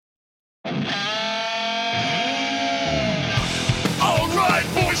All right,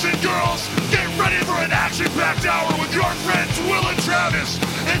 boys and girls, get ready for an action-packed hour with your friends Will and Travis.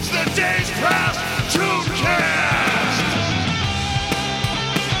 It's the Days Past Tooncast.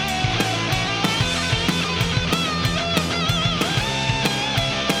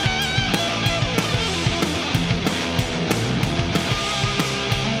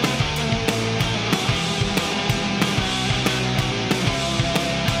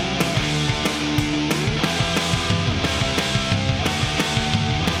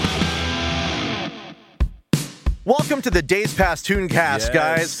 Welcome to the Days Past Tooncast,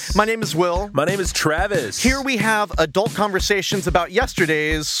 guys. My name is Will. My name is Travis. Here we have adult conversations about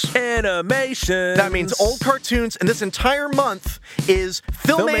yesterday's animation. That means old cartoons, and this entire month is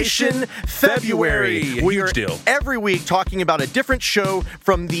Filmation February. We Huge are deal. every week talking about a different show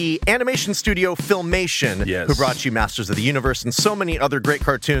from the animation studio Filmation, who brought you Masters of the Universe and so many other great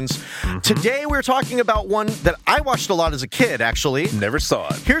cartoons. Today we're talking about one that I watched a lot as a kid, actually. Never saw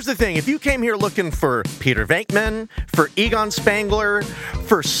it. Here's the thing. If you came here looking for Peter Venkman, for Egon Spangler,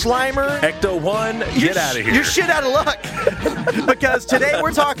 for Slimer, Ecto-1, get out of here. You're shit out of luck. Because today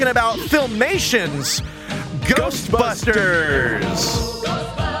we're talking about Filmation's Ghostbusters.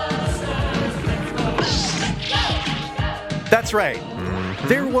 That's right.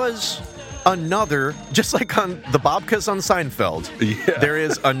 There was another, just like on the Bobcas on Seinfeld, there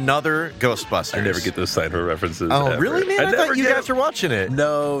is another Ghostbusters. I never get those Seinfeld references. Oh, ever. really, man? I thought you guys were watching it.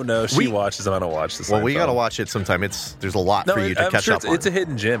 No, she watches them. I don't watch the Seinfeld. Well, we got to watch it sometime. There's a lot for you to catch up on. It's a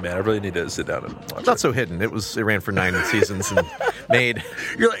hidden gem, man. I really need to sit down and watch it. Not so hidden. It ran for 9 seasons and made.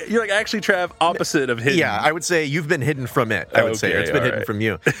 You're like actually, Trav, opposite of hidden. Yeah, I would say you've been hidden from it. I would say it's been hidden from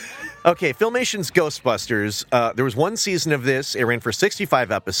you. Okay, Filmation's Ghostbusters. There was one season of this. It ran for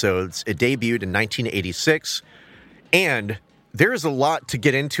 65 episodes. It debuted in 1986. And there is a lot to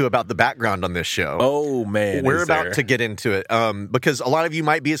get into about the background on this show. Oh, man. We're about to get into it. Because a lot of you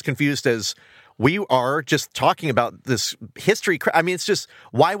might be as confused as we are just talking about this history. I mean, it's just,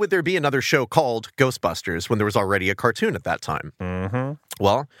 why would there be another show called Ghostbusters when there was already a cartoon at that time?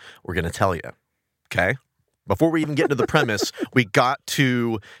 Well, we're going to tell you. Okay? Before we even get into the premise, we got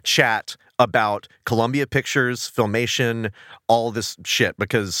to chat about Columbia Pictures, Filmation, all this shit,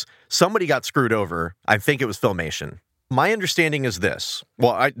 because somebody got screwed over. I think it was Filmation. My understanding is this.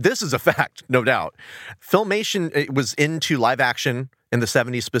 Well, this is a fact, no doubt. Filmation was into live action in the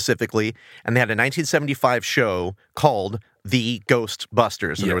 70s specifically, and they had a 1975 show called The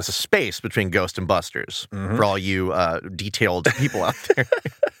Ghostbusters. And there was a space between Ghost and Busters for all you detailed people out there.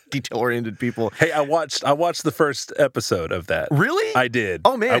 Detail-oriented people. Hey, I watched the first episode of that. Really? I did.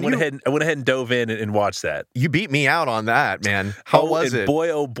 Oh, man. I went ahead and dove in and watched that. You beat me out on that, man. How was it? Boy,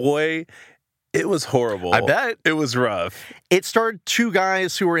 oh boy, it was horrible. I bet. It was rough. It starred two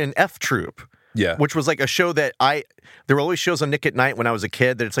guys who were in F Troop. Yeah. Which was like a show that there were always shows on Nick at Night when I was a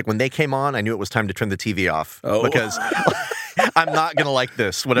kid that it's like when they came on, I knew it was time to turn the TV off. Oh. Because I'm not going to like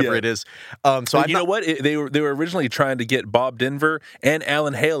this, whatever it is. So you know what? They were originally trying to get Bob Denver and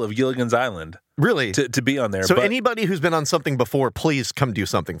Alan Hale of Gilligan's Island. Really? To be on there. So anybody who's been on something before, please come do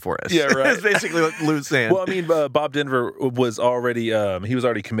something for us. Yeah, right. That's basically what Lou's saying. Well, I mean, Bob Denver was already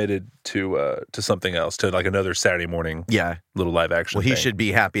committed to something else, to like another Saturday morning little live action Well, he should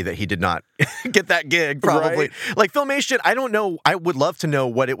be happy that he did not get that gig, probably. Right? Like Filmation, I don't know. I would love to know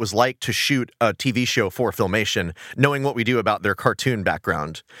what it was like to shoot a TV show for Filmation, knowing what we do about their cartoon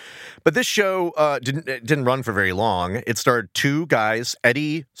background. But this show didn't run for very long. It starred two guys,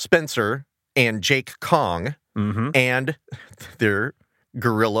 Eddie Spencer and Jake Kong, and their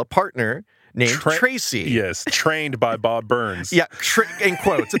gorilla partner named Tracy. Yes, trained by Bob Burns. Yeah, in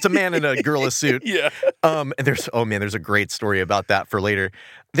quotes. It's a man in a gorilla suit. Yeah. And there's a great story about that for later.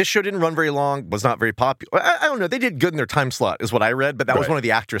 This show didn't run very long, was not very popular. I don't know. They did good in their time slot, is what I read, but that was one of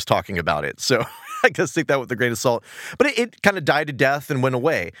the actors talking about it. So I guess take that with a grain of salt. But it kind of died to death and went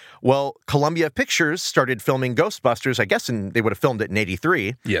away. Well, Columbia Pictures started filming Ghostbusters, I guess, and they would have filmed it in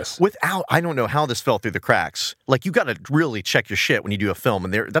 83. Yes. I don't know how this fell through the cracks. Like, you got to really check your shit when you do a film,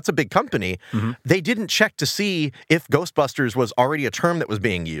 and that's a big company. They didn't check to see if Ghostbusters was already a term that was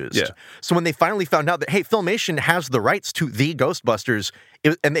being used. Yeah. So when they finally found out that, hey, Filmation has the rights to the Ghostbusters,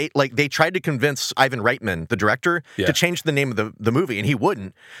 and they tried to convince Ivan Reitman, the director, to change the name of the movie, and he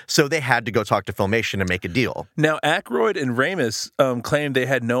wouldn't. So they had to go talk to Filmation and make a deal. Now, Aykroyd and Ramis claimed they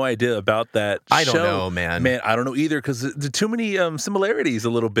had no idea about that show. I don't know, man. Man, I don't know either, because there are too many similarities a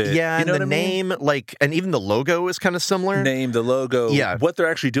little bit. Yeah, you know and the what I mean? name, and even the logo is kind of similar. Name, the logo, what they're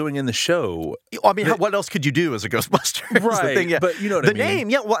actually doing in the show. I mean, what else could you do as a Ghostbuster? Right, the thing, but you know what I mean.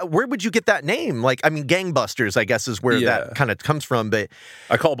 The name, where would you get that name? Like, I mean, Gangbusters, I guess, is where that kind of comes from, but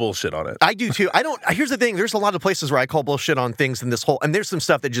I call bullshit on it. I do too. Here's the thing. There's a lot of places where I call bullshit on things in this whole, and there's some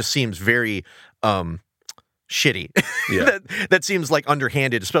stuff that just seems very, shitty. Yeah. that seems like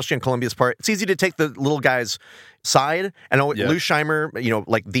underhanded, especially on Columbia's part. It's easy to take the little guy's side. And Lou Scheimer,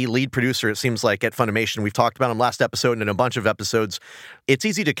 like the lead producer, it seems like at Funimation, we've talked about him last episode and in a bunch of episodes. It's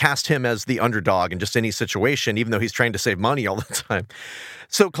easy to cast him as the underdog in just any situation, even though he's trying to save money all the time.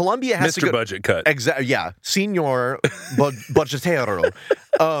 So Columbia has to go... Budget cut. Exactly. Yeah. Signor Budgetero.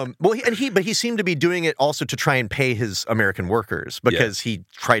 But he seemed to be doing it also to try and pay his American workers because he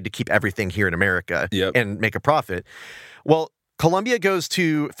tried to keep everything here in America and make a profit. Well, Columbia goes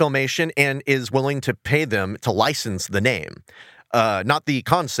to Filmation and is willing to pay them to license the name. Not the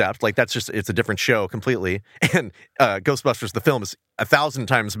concept, like it's a different show completely. And Ghostbusters, the film, is 1,000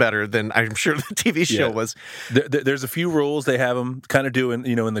 times better than I'm sure the TV show was. There's a few rules they have them kind of do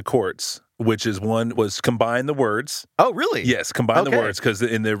in the courts, which is one was combine the words. Oh, really? Yes, combine the words, because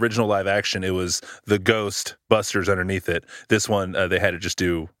in the original live action, it was the Ghost Busters underneath it. This one, they had to just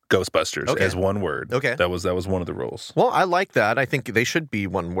do Ghostbusters as one word. Okay. That was one of the rules. Well, I like that. I think they should be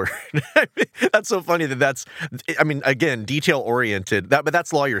one word. That's so funny again, detail-oriented, but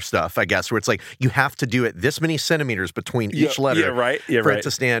that's lawyer stuff, I guess, where it's like, you have to do it this many centimeters between each letter for it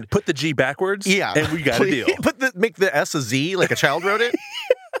to stand. Put the G backwards, and we got a deal. Make the S a Z, like a child wrote it.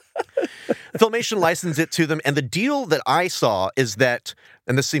 Filmation licensed it to them, and the deal that I saw is that,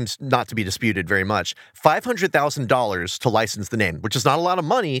 and this seems not to be disputed very much, $500,000 to license the name, which is not a lot of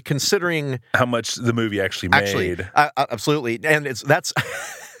money considering how much the movie actually made. Absolutely, and that's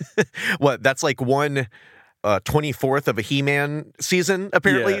what that's like 1/24th of a He-Man season,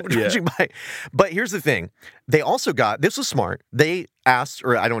 apparently. Yeah. But here's the thing: they also got, this was smart. They asked,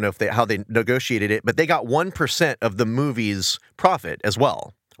 or I don't know how they negotiated it, but they got 1% of the movie's profit as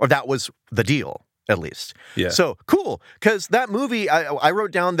well. Or that was the deal, at least. Yeah. So cool, because that movie, I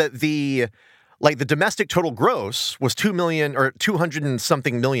wrote down that the domestic total gross was $2 million or $200 and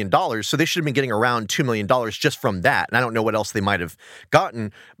something million. So they should have been getting around $2 million just from that. And I don't know what else they might have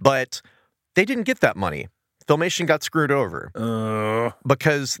gotten, but they didn't get that money. Filmation got screwed over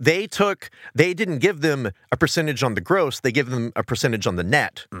because they didn't give them a percentage on the gross, they give them a percentage on the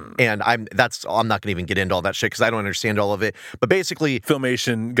net. And I'm not going to even get into all that shit because I don't understand all of it. But basically,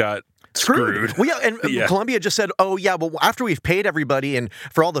 Filmation got screwed. Well, Columbia just said, well, after we've paid everybody and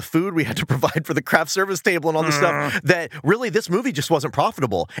for all the food we had to provide for the craft service table and all this stuff, that really this movie just wasn't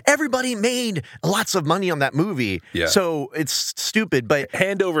profitable. Everybody made lots of money on that movie. Yeah. So it's stupid, but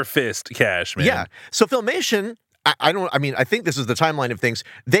hand over fist cash, man. Yeah. So Filmation, I think this is the timeline of things.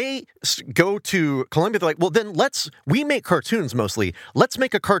 They go to Columbia. They're like, well, then we make cartoons mostly. Let's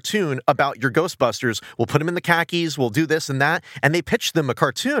make a cartoon about your Ghostbusters. We'll put them in the khakis. We'll do this and that. And they pitched them a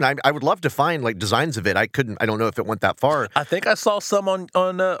cartoon. I would love to find designs of it. I don't know if it went that far. I think I saw some on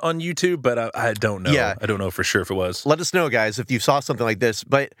YouTube, but I don't know. Yeah. I don't know for sure if it was. Let us know, guys, if you saw something like this.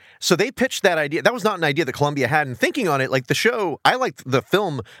 But so they pitched that idea. That was not an idea that Columbia had. And thinking on it, the show, I liked the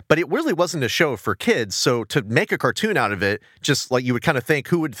film, but it really wasn't a show for kids. So to make a cartoon out of it, just like you would kind of think,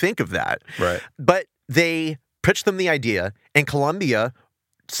 who would think of that? Right. But they pitched them the idea, and Columbia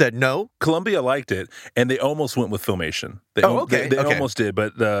said no. Columbia liked it, and they almost went with Filmation. They almost did,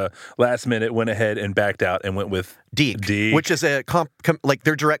 but last minute went ahead and backed out and went with DiC, which is their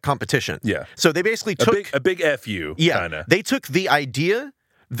direct competition. Yeah. So they basically took a big FU. Yeah. Kinda. They took the idea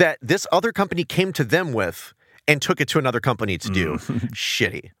that this other company came to them with and took it to another company to do.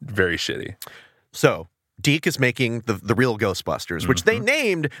 Shitty. Very shitty. So DiC is making the real Ghostbusters, which they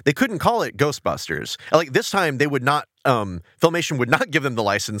named. They couldn't call it Ghostbusters. This time, they would not. Filmation would not give them the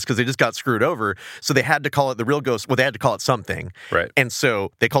license because they just got screwed over. So they had to call it the real Ghost. Well, they had to call it something, right? And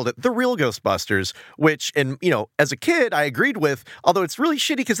so they called it the real Ghostbusters. Which, and as a kid, I agreed with. Although it's really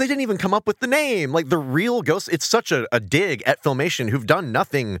shitty because they didn't even come up with the name. The real Ghost. It's such a dig at Filmation, who've done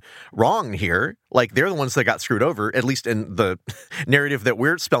nothing wrong here. They're the ones that got screwed over, at least in the narrative that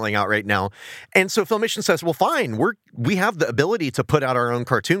we're spelling out right now. And so Filmation says, well, fine, we have the ability to put out our own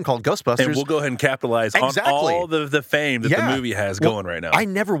cartoon called Ghostbusters. And we'll go ahead and capitalize on all the fame that the movie has going right now. I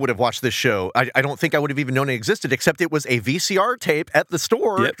never would have watched this show. I don't think I would have even known it existed, except it was a VCR tape at the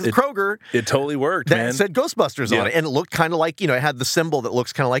store, Kroger. It totally worked, that man. said Ghostbusters on it. And it looked kind of like, it had the symbol that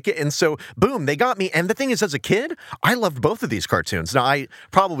looks kind of like it. And so, boom, they got me. And the thing is, as a kid, I loved both of these cartoons. Now, I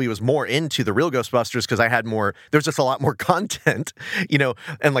probably was more into the real Ghostbusters because I had there's just a lot more content,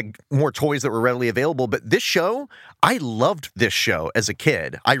 and more toys that were readily available. But this show, I loved this show as a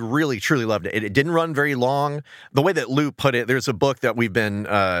kid. I really, truly loved it. It didn't run very long. The way that Lou put it, there's a book that we've been,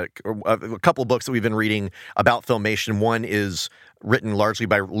 a couple of books that we've been reading about Filmation. One is written largely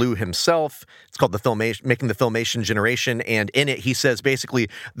by Lou himself. It's called Making the Filmation Generation, and in it he says basically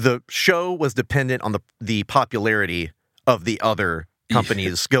the show was dependent on the popularity of the other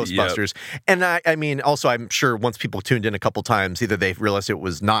company's Ghostbusters. Yep. And I mean, also I'm sure once people tuned in a couple times, either they realized it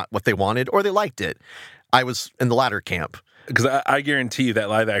was not what they wanted or they liked it. I was in the latter camp. Because I guarantee you that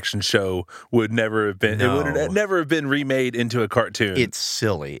live action show would never have been. No. It would never have been remade into a cartoon. It's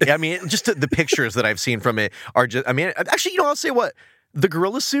silly. I mean, just the pictures that I've seen from it are just. I mean, actually, I'll say what the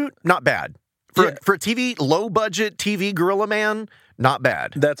gorilla suit, not bad for a TV, low budget TV gorilla man. Not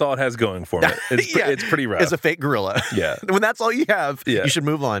bad. That's all it has going for it. It's pretty rough. It's a fake gorilla. Yeah. When that's all you have, you should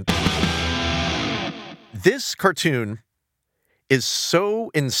move on. This cartoon is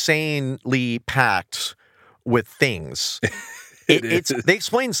so insanely packed with things. They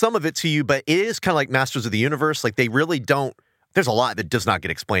explain some of it to you, but it is kind of like Masters of the Universe. Like, they really don't. There's a lot that does not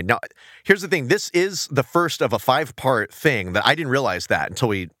get explained. Now, here's the thing. This is the first of a 5-part thing that I didn't realize that until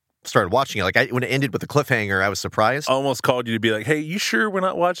we started watching it. Like, when it ended with a cliffhanger, I was surprised. I almost called you to be like, hey, you sure we're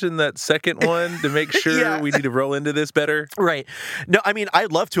not watching that second one to make sure we need to roll into this better? Right. No, I mean,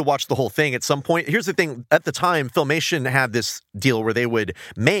 I'd love to watch the whole thing at some point. Here's the thing. At the time, Filmation had this deal where they would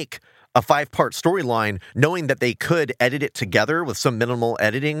make a 5-part storyline, knowing that they could edit it together with some minimal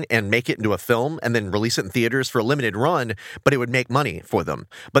editing and make it into a film and then release it in theaters for a limited run, but it would make money for them.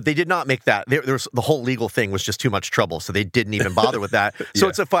 But they did not make that. The whole legal thing was just too much trouble, so they didn't even bother with that. So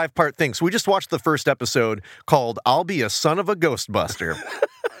it's a 5-part thing. So we just watched the first episode called I'll Be a Son of a Ghostbuster.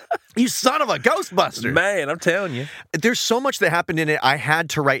 You son of a Ghostbuster. Man, I'm telling you. There's so much that happened in it. I had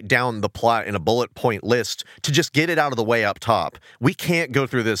to write down the plot in a bullet point list to just get it out of the way up top. We can't go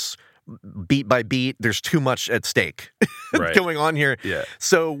through this beat by beat. There's too much at stake going on here. Yeah.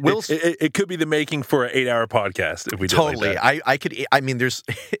 So it could be the making for an 8-hour podcast if we did totally. Like that. I mean, there's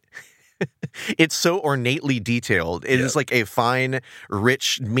it's so ornately detailed. It is like a fine,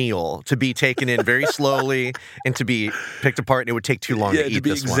 rich meal to be taken in very slowly and to be picked apart, and it would take too long to eat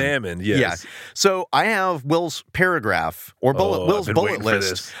this one. Examined, yes. Yeah. So I have Will's paragraph, or Will's bullet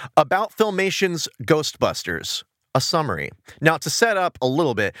list about Filmation's Ghostbusters. A summary. Now, to set up a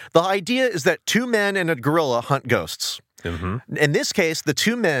little bit, the idea is that 2 men and a gorilla hunt ghosts. Mm-hmm. In this case, the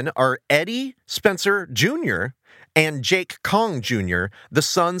 2 men are Eddie Spencer Jr. and Jake Kong Jr., the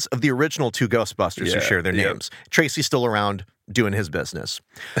sons of the original 2 Ghostbusters who share their names. Tracy's still around doing his business.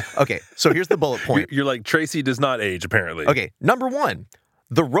 Okay, so here's the bullet point. You're like, Tracy does not age, apparently. Okay, number 1,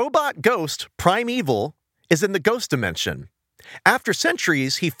 the robot ghost, Primeval, is in the ghost dimension. After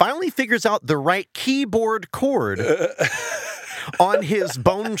centuries, he finally figures out the right keyboard chord on his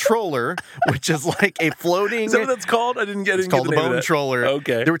bone troller, which is like a floating... Is that what that's called? It's called the bone troller.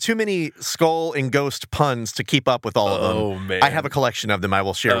 Okay. There were too many skull and ghost puns to keep up with all of them. Oh, man. I have a collection of them I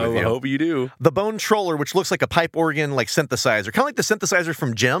will share with you. I hope you do. The bone troller, which looks like a pipe organ, like synthesizer, kind of like the synthesizer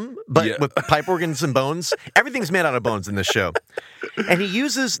from Jim, but with pipe organs and bones. Everything's made out of bones in this show. And he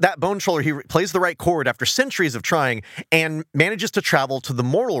uses that bone troller, he plays the right chord after centuries of trying, and manages to travel to the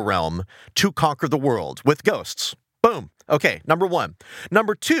mortal realm to conquer the world with ghosts. Boom. Okay, number 1.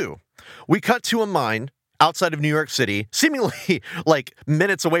 Number 2, we cut to a mine outside of New York City, seemingly like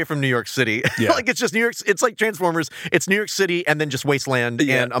minutes away from New York City. Yeah. Like it's just New York. It's like Transformers. It's New York City and then just wasteland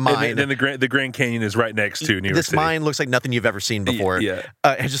and a mine. And then the Grand Canyon is right next to New York This City. mine looks like nothing you've ever seen before. Yeah.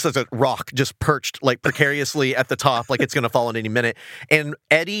 It just has a rock just perched like precariously at the top, like it's going to fall in any minute. And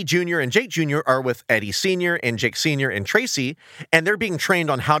Eddie Jr. and Jake Jr. are with Eddie Sr. and Jake Sr. and Tracy, and they're being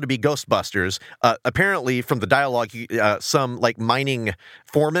trained on how to be Ghostbusters. Apparently, from the dialogue, some like mining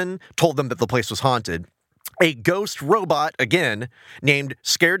foreman told them that the place was haunted. A ghost robot, again, named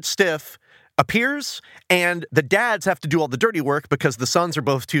Scared Stiff, appears, and the dads have to do all the dirty work because the sons are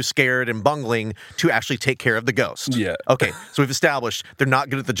both too scared and bungling to actually take care of the ghost. Yeah. Okay, so we've established they're not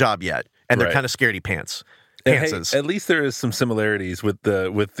good at the job yet, and they're kind of scaredy pants. Hey, at least there is some similarities with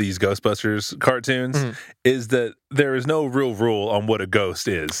these Ghostbusters cartoons, is that there is no real rule on what a ghost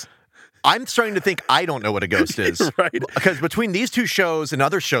is. I'm starting to think I don't know what a ghost is. Right. Because between these 2 shows and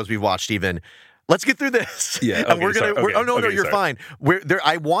other shows we've watched even, let's get through this. Yeah, okay, you're fine.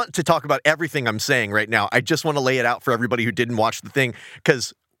 I want to talk about everything I'm saying right now. I just want to lay it out for everybody who didn't watch the thing,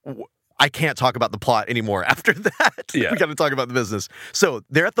 because I can't talk about the plot anymore after that. Yeah. We got to talk about the business. So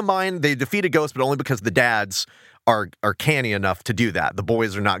they're at the mine. They defeat a ghost, but only because the dads are canny enough to do that. The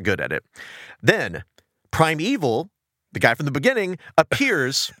boys are not good at it. Then Primeval, the guy from the beginning,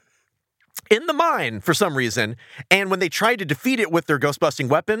 appears in the mine for some reason, and when they try to defeat it with their ghost-busting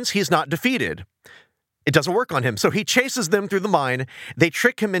weapons, he's not defeated. It doesn't work on him, so he chases them through the mine. They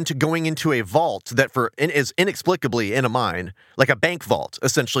trick him into going into a vault that is inexplicably in a mine, like a bank vault,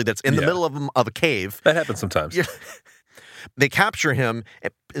 essentially, that's in the middle of a cave. That happens sometimes. They capture him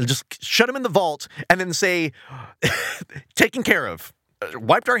and just shut him in the vault and then say, taken care of.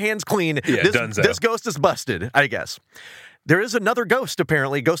 Wiped our hands clean. Yeah, this ghost is busted, I guess. There is another ghost,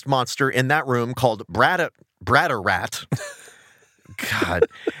 apparently, ghost monster in that room called Bradder Rat. God.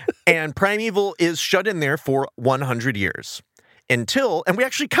 And Primeval is shut in there for 100 years. And we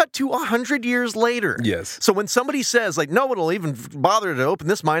actually cut to 100 years later. Yes. So when somebody says, like, no one will even bother to open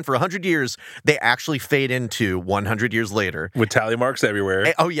this mine for 100 years, they actually fade into 100 years later. With tally marks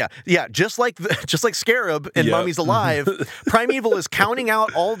everywhere. Oh, yeah. Yeah, just like Scarab in Mummies Alive, Primeval is counting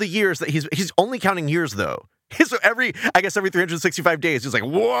out all the years that he's only counting years, though. So every 365 days, he's like,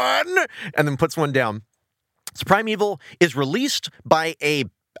 1, and then puts one down. So Primeval is released by a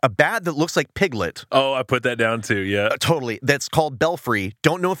bat that looks like Piglet. Oh, I put that down too, yeah. Totally. That's called Belfry.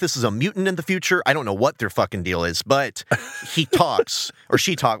 Don't know if this is a mutant in the future. I don't know what their fucking deal is, but he talks, or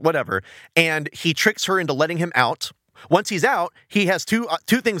she talks, whatever, and he tricks her into letting him out. Once he's out, he has two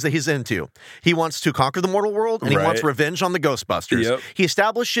things that he's into. He wants to conquer the mortal world, and he wants revenge on the Ghostbusters. Yep. He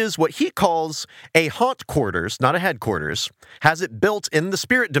establishes what he calls a haunt quarters, not a headquarters, has it built in the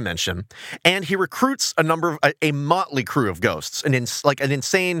spirit dimension, and he recruits a motley crew of ghosts, an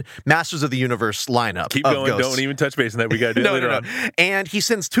insane Masters of the Universe lineup. Keep going. Ghosts. Don't even touch base on that. We got to do it later on. And he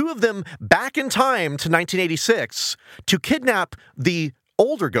sends 2 of them back in time to 1986 to kidnap the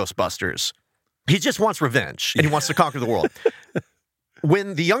older Ghostbusters. He just wants revenge, and he wants to conquer the world.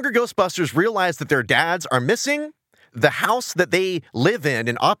 When the younger Ghostbusters realize that their dads are missing, the house that they live in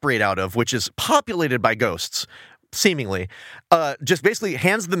and operate out of, which is populated by ghosts, seemingly, just basically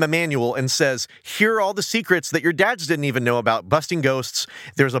hands them a manual and says, here are all the secrets that your dads didn't even know about busting ghosts.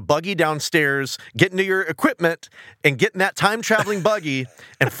 There's a buggy downstairs. Get into your equipment and get in that time-traveling buggy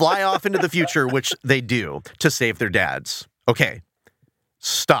and fly off into the future, which they do to save their dads. Okay.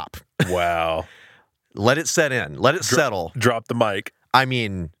 Stop. Wow. Let it set in. Let it settle. Drop the mic. I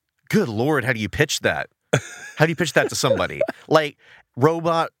mean, good Lord, how do you pitch that? How do you pitch that to somebody? Like,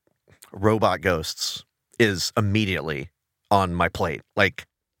 robot ghosts is immediately on my plate. Like,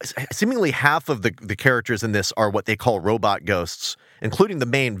 seemingly half of the characters in this are what they call robot ghosts, including the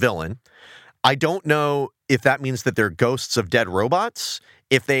main villain. I don't know if that means that they're ghosts of dead robots,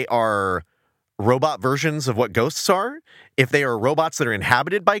 if they are robot versions of what ghosts are, if they are robots that are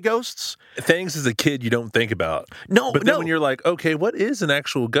inhabited by ghosts. Things as a kid you don't think about. No, but then when you're like, okay, what is an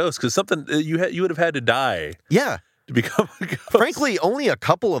actual ghost? Because something you would have had to die. Yeah. To become a ghost. Frankly, only a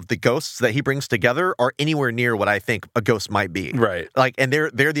couple of the ghosts that he brings together are anywhere near what I think a ghost might be. Right. Like, and they're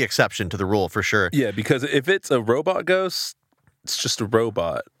the exception to the rule for sure. Yeah, because if it's a robot ghost, it's just a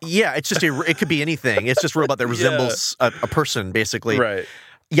robot. Yeah, it's just it could be anything. It's just a robot that resembles a person, basically. Right.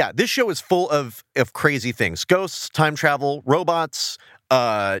 Yeah, this show is full of crazy things. Ghosts, time travel, robots,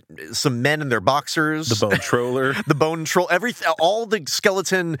 some men in their boxers. The bone troller. The bone troll. All the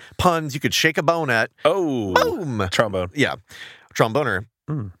skeleton puns you could shake a bone at. Oh. Boom. Trombone. Yeah. Tromboner.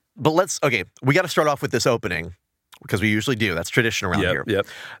 Mm. But we got to start off with this opening, because we usually do. That's tradition around here. Yep.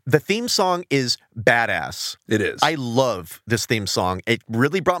 The theme song is badass. It is. I love this theme song. It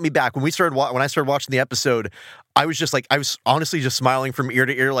really brought me back. When I started watching the episode, I was honestly just smiling from ear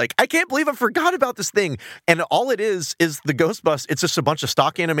to ear, like, I can't believe I forgot about this thing. And all it is the Ghostbusters. It's just a bunch of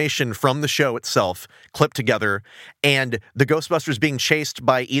stock animation from the show itself, clipped together, and the Ghostbusters being chased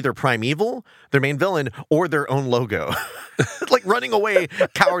by either Primeval, their main villain, or their own logo. Like running away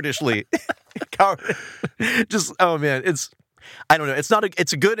cowardishly. Just, oh man, I don't know.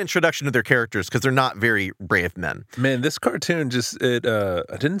 It's a good introduction to their characters because they're not very brave men. Man, this cartoon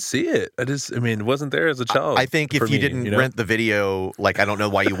I didn't see it. It wasn't there as a child. I think if you didn't rent the video, like, I don't know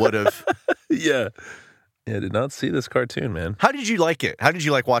why you would have. Yeah. Yeah, I did not see this cartoon, man. How did you like it? How did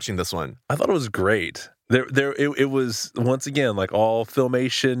you like watching this one? I thought it was great. It was, once again, like all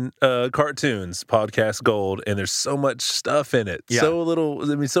Filmation cartoons, podcast gold, and there's so much stuff in it. Yeah.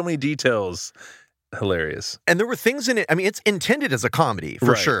 So many details. Hilarious. And there were things in it. I mean, it's intended as a comedy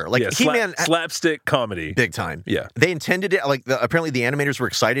for sure. Like, He-Man, slapstick comedy, big time. Yeah, they intended it. Like, apparently the animators were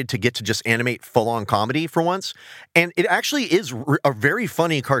excited to get to just animate full-on comedy for once, and it actually is a very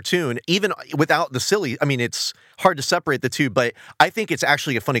funny cartoon, even without the silly. I mean, it's hard to separate the two, but I think it's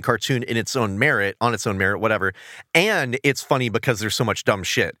actually a funny cartoon on its own merit, whatever. And it's funny because there's so much dumb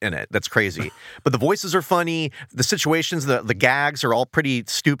shit in it. That's crazy. But the voices are funny. The situations, the gags are all pretty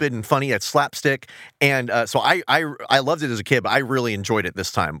stupid and funny. It's slapstick. And so I loved it as a kid, but I really enjoyed it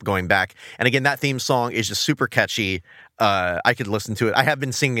this time going back. And again, that theme song is just super catchy. I could listen to it. I have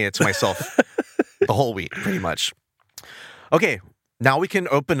been singing it to myself the whole week, pretty much. Okay, now we can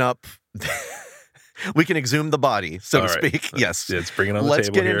open up. We can exhume the body, so to speak. Yes. Let's bring it on the table. Let's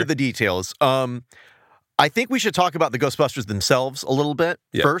get into the details. I I think we should talk about the Ghostbusters themselves a little bit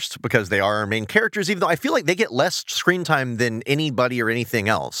first, because they are our main characters, even though I feel like they get less screen time than anybody or anything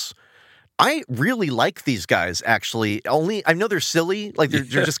else. I really like these guys, actually. I know they're silly, like they're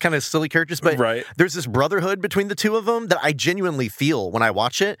just kind of silly characters, but there's this brotherhood between the two of them that I genuinely feel when I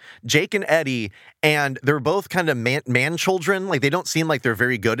watch it. Jake and Eddie, and they're both kind of man children. Like, they don't seem like they're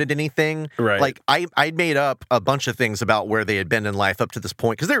very good at anything. Right. Like, I made up a bunch of things about where they had been in life up to this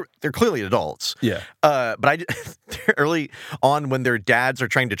point, because they're clearly adults. Yeah. But early on, when their dads are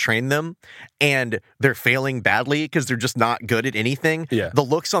trying to train them and they're failing badly because they're just not good at anything, the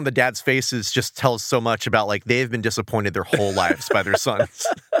looks on the dad's faces just tells so much about, like, they've been disappointed their whole lives by their sons.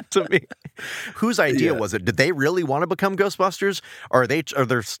 To me, whose idea was it? Did they really want to become Ghostbusters? Or are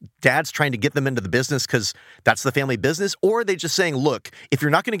their dads trying to get them into the business because that's the family business? Or are they just saying, look, if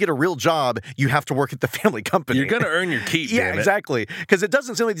you're not going to get a real job, you have to work at the family company. You're going to earn your keep. Yeah, exactly. Because it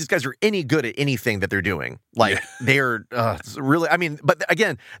doesn't seem like these guys are any good at anything that they're doing. Like, they're really, I mean, but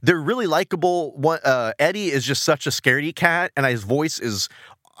again, they're really likable. Eddie is just such a scaredy cat, and his voice is,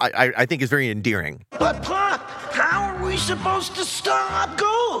 I think, is very endearing. But, Pop, how are we supposed to stop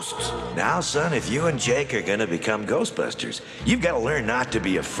ghosts? Now, son, if you and Jake are gonna become Ghostbusters, you've got to learn not to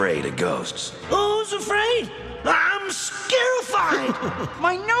be afraid of ghosts. Who's afraid? I'm scarified.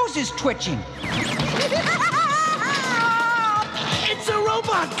 My nose is twitching. It's a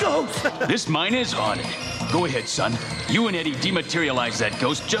robot ghost. This mine is haunted. Go ahead, son. You and Eddie dematerialize that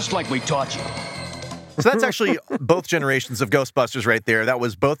ghost just like we taught you. So that's actually both generations of Ghostbusters right there. That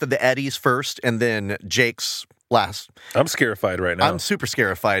was both of the Eddies first, and then Jake's last. I'm scarified right now. I'm super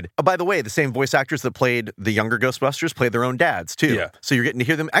scarified. Oh, by the way, the same voice actors that played the younger Ghostbusters played their own dads, too. Yeah. So you're getting to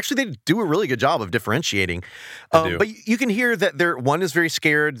hear them. Actually, they do a really good job of differentiating. But you can hear that one is very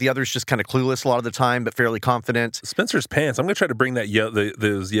scared, the other's just kind of clueless a lot of the time, but fairly confident. Spencer's pants. I'm going to try to bring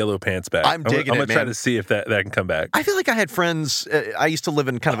those yellow pants back. I'm digging it, I'm going to try to see if that can come back. I feel like I had friends. I used to live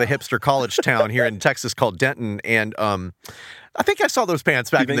in kind of a hipster college town here in Texas called Denton, and I think I saw those pants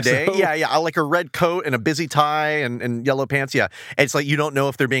back in the day. So? Yeah. I like a red coat and a busy tie and yellow pants. Yeah. And it's like you don't know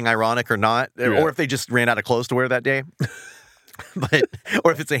if they're being ironic or not, or if they just ran out of clothes to wear that day.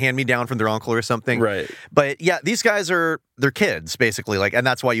 Or if it's a hand-me-down from their uncle or something. Right. But yeah, these guys they're kids, basically, like, and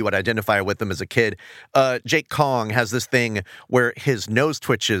that's why you would identify with them as a kid. Jake Kong has this thing where his nose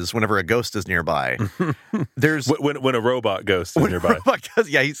twitches whenever a ghost is nearby. There's when a robot ghost is nearby.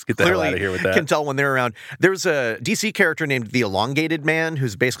 He's Get the hell out of here with that. Can tell when they're around. There's a DC character named the Elongated Man,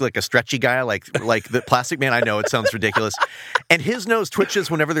 who's basically like a stretchy guy, like the Plastic Man. I know it sounds ridiculous, and his nose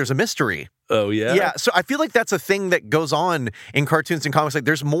twitches whenever there's a mystery. Oh, yeah? Yeah, so I feel like that's a thing that goes on in cartoons and comics. Like,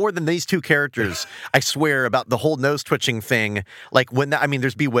 there's more than these two characters, I swear, about the whole nose-twitching thing. Like,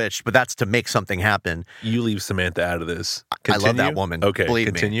 there's Bewitched, but that's to make something happen. You leave Samantha out of this. Continue? I love that woman. Okay, believe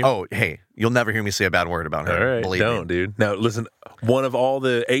continue. Me. Oh, hey, you'll never hear me say a bad word about her. All right, believe don't, me. Dude. Now, listen, one of all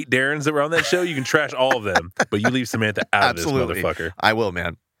the 8 Darrens that were on that show, you can trash all of them, but you leave Samantha out of this motherfucker. I will,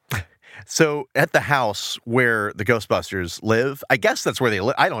 man. So, at the house where the Ghostbusters live, I guess that's where they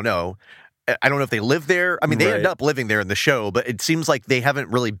live. I don't know. I don't know if they live there. I mean, they end up living there in the show, but it seems like they haven't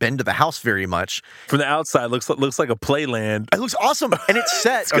really been to the house very much. From the outside, looks like a playland. It looks awesome, and it's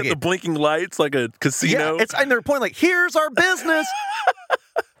set. It's got the blinking lights like a casino. Yeah, and they're pointing like, "Here's our business."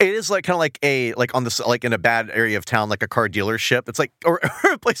 It is like kind of like on the like in a bad area of town, like a car dealership. It's like or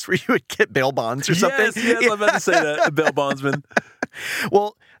a place where you would get bail bonds or something. Yes, I'm about to say that, a bail bondsman.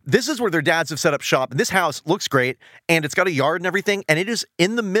 Well, this is where their dads have set up shop, and this house looks great, and it's got a yard and everything, and it is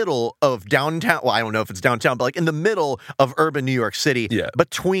in the middle of downtown. Well, I don't know if it's downtown, but like in the middle of urban New York City,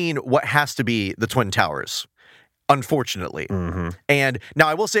 between what has to be the Twin Towers, unfortunately. Mm-hmm. And now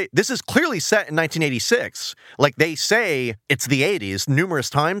I will say, this is clearly set in 1986. Like, they say it's the 80s numerous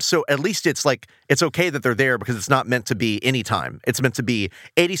times, so at least it's like, it's okay that they're there because it's not meant to be any time. It's meant to be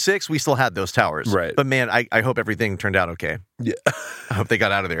 86, we still had those towers. Right. But man, I hope everything turned out okay. Yeah. I hope they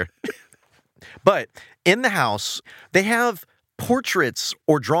got out of there. But in the house, they have portraits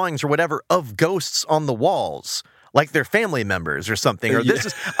or drawings or whatever of ghosts on the walls. Like they're family members or something. Or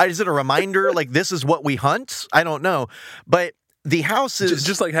is it a reminder, like this is what we hunt? I don't know. But the house is...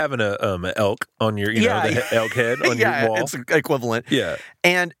 Just like having an elk on your, the elk head on your wall. It's equivalent. Yeah.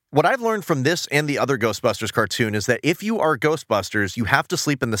 And what I've learned from this and the other Ghostbusters cartoon is that if you are Ghostbusters, you have to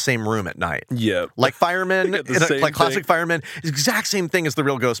sleep in the same room at night. Yeah. Like firemen, like classic firemen, it's the exact same thing as the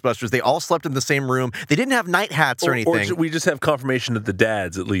real Ghostbusters. They all slept in the same room. They didn't have night hats or anything. Or we just have confirmation that the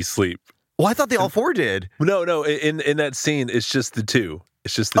dads at least sleep. Well, I thought they all 4 did. No. In that scene, it's just the 2.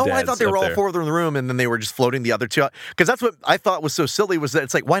 It's just the dads. Oh, I thought they were all 4 in the room, and then they were just floating the other 2 out. Because that's what I thought was so silly, was that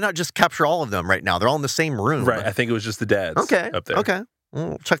it's like, why not just capture all of them right now? They're all in the same room. Right, I think it was just the dads up there. Okay.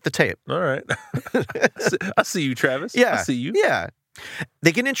 Well, check the tape. All right. I see you, Travis. Yeah. I see you. Yeah.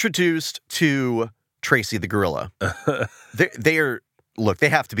 They get introduced to Tracy the gorilla. They are, look, they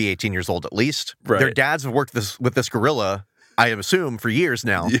have to be 18 years old at least. Right. Their dads have worked with this gorilla, I assume, for years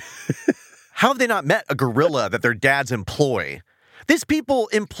now. How have they not met a gorilla that their dads employ? These people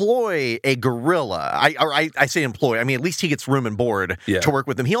employ a gorilla. I say employ. I mean, at least he gets room and board to work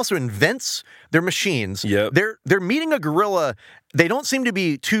with them. He also invents their machines. Yep. They're meeting a gorilla. They don't seem to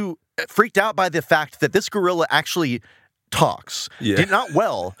be too freaked out by the fact that this gorilla actually talks. Yeah. Not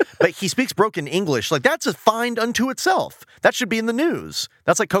well, but he speaks broken English. Like, that's a find unto itself. That should be in the news.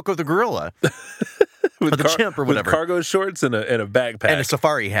 That's like Coco the gorilla. Or the chimp or whatever. With cargo shorts and a backpack. And a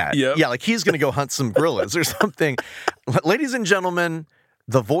safari hat. Yep. Yeah, like he's going to go hunt some gorillas or something. Ladies and gentlemen,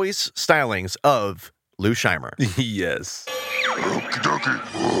 the voice stylings of Lou Scheimer. Yes.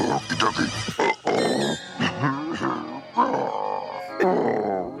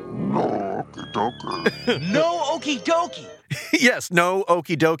 No okie dokie. Yes, no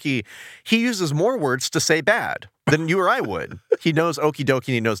okie dokie. He uses more words to say bad than you or I would. He knows okie dokie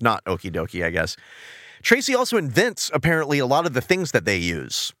and he knows not okie dokie, I guess. Tracy also invents, apparently, a lot of the things that they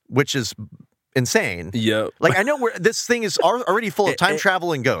use, which is insane. Yep. Like, I know this thing is already full of time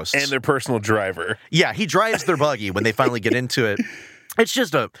travel and ghosts. And their personal driver. Yeah, he drives their buggy when they finally get into it. It's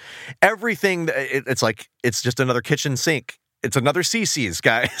just everything. It's like, it's just another kitchen sink. It's another CC's,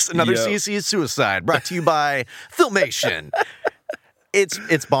 guys. Another CC's suicide brought to you by Filmation. It's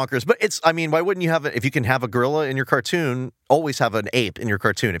bonkers, but I mean, why wouldn't you have it? If you can have a gorilla in your cartoon, always have an ape in your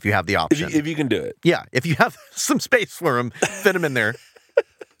cartoon if you have the option. If you can do it. Yeah, if you have some space for them, fit them in there.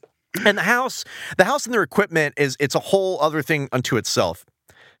 And the house and their equipment it's a whole other thing unto itself.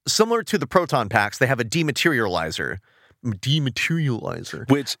 Similar to the proton packs, they have a dematerializer.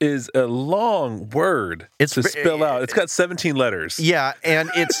 Which is a long word to spell out. It's got 17 letters. Yeah, and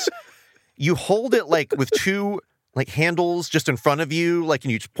you hold it like with two like handles just in front of you, like,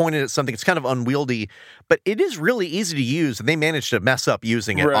 and you point it at something. It's kind of unwieldy, but it is really easy to use, and they manage to mess up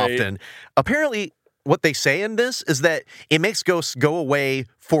using it often. Apparently, what they say in this is that it makes ghosts go away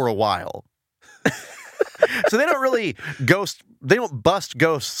for a while. So they don't really they don't bust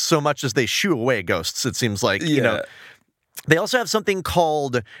ghosts so much as they shoo away ghosts, it seems like, you know. They also have something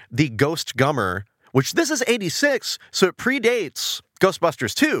called the Ghost Gummer, which this is 86, so it predates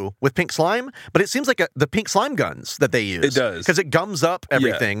Ghostbusters 2 with pink slime, but it seems like the pink slime guns that they use. It does. Because it gums up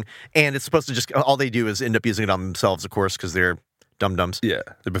everything, and it's supposed to just, all they do is end up using it on themselves, of course, because they're dum-dums. Yeah,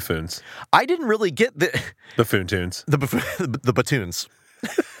 the buffoons. I didn't really get the... Buffoon tunes. The buffoons.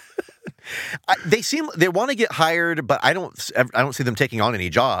 They want to get hired, but I don't see them taking on any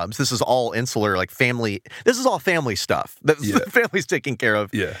jobs. This is all insular, like family. This is all family stuff that the family's taking care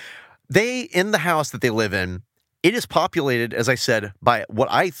of. Yeah. In the house that they live in, it is populated, as I said, by what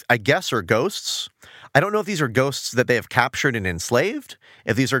I guess are ghosts. I don't know if these are ghosts that they have captured and enslaved,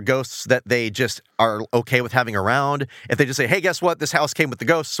 if these are ghosts that they just are okay with having around, if they just say, hey, guess what? This house came with the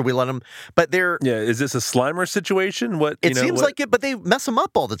ghosts, so we let them. But they're... Yeah, is this a Slimer situation? It seems like it, but they mess them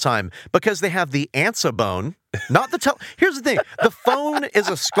up all the time because they have the Ansa bone, not the... Here's the thing. The phone is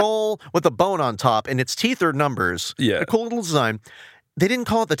a skull with a bone on top, and its teeth are numbers. Yeah. A cool little design. They didn't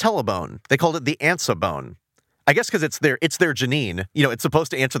call it the telebone. They called it the Ansa bone. I guess because it's their Janine. You know, it's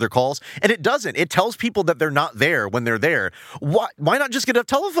supposed to answer their calls, and it doesn't. It tells people that they're not there when they're there. Why not just get a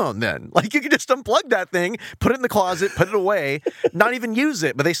telephone then? Like, you can just unplug that thing, put it in the closet, put it away, not even use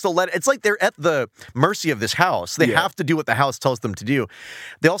it, but they still let it. It's like they're at the mercy of this house. They have to do what the house tells them to do.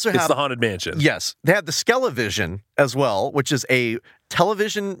 They also have... It's the Haunted Mansion. Yes. They have the Skelevision as well, which is a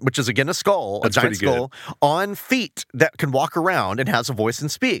television, which is again a skull, That's a giant skull, on feet that can walk around and has a voice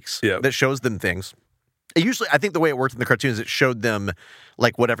and speaks that shows them things. Usually, I think the way it worked in the cartoons, it showed them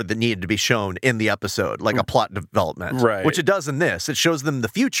like whatever that needed to be shown in the episode, like a plot development, right? Which it does in this. It shows them the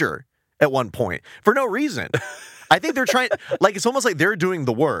future at one point for no reason. I think they're trying, like, it's almost like they're doing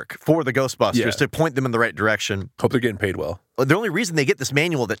the work for the Ghostbusters to point them in the right direction. Hope they're getting paid well. The only reason they get this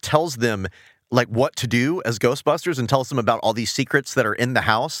manual that tells them like what to do as Ghostbusters and tells them about all these secrets that are in the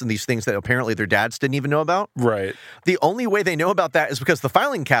house and these things that apparently their dads didn't even know about. Right. The only way they know about that is because the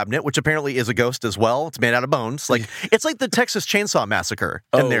filing cabinet, which apparently is a ghost as well, it's made out of bones. Like, it's like the Texas Chainsaw Massacre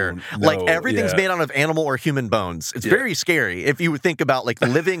in there. No, like, everything's made out of animal or human bones. It's very scary if you would think about like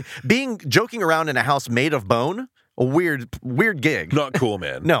joking around in a house made of bone. A weird gig. Not cool,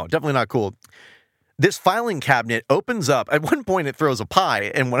 man. No, definitely not cool. This filing cabinet opens up. At one point, it throws a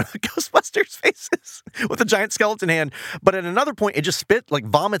pie in one of the Ghostbusters' faces with a giant skeleton hand. But at another point, it just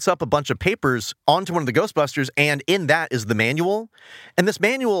vomits up a bunch of papers onto one of the Ghostbusters, and in that is the manual. And this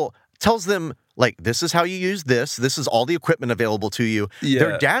manual tells them, like, this is how you use this. This is all the equipment available to you. Yeah.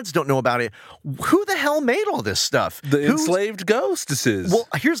 Their dads don't know about it. Who the hell made all this stuff? The enslaved ghostesses. Well,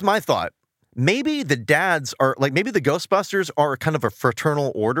 here's my thought. Maybe the dads are, like, maybe the Ghostbusters are kind of a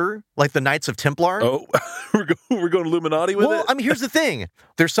fraternal order, like the Knights of Templar. Oh, we're going Illuminati with it? Well, I mean, here's the thing.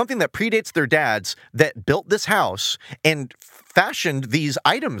 There's something that predates their dads that built this house and fashioned these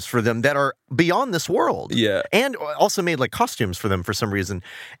items for them that are beyond this world. Yeah. And also made, like, costumes for them for some reason.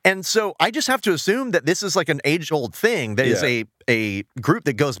 And so I just have to assume that this is, like, an age-old thing that is a group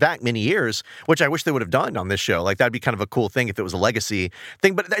that goes back many years, which I wish they would have done on this show. Like, that'd be kind of a cool thing if it was a legacy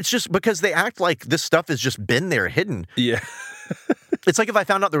thing. But it's just because they act like this stuff has just been there hidden. Yeah. It's like if I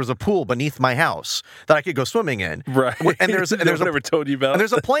found out there was a pool beneath my house that I could go swimming in. Right. And there's never told you about. And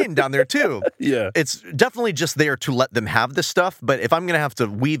there's a plane down there too. Yeah. It's definitely just there to let them have this stuff. But if I'm going to have to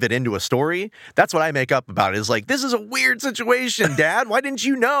weave it into a story, that's what I make up about it. Is like, this is a weird situation, Dad. Why didn't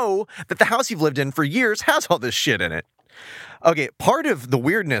you know that the house you've lived in for years has all this shit in it? Okay. Part of the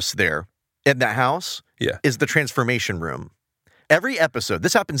weirdness there in that house is the transformation room. Every episode,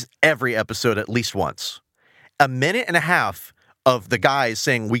 this happens every episode at least once. A minute and a half of the guys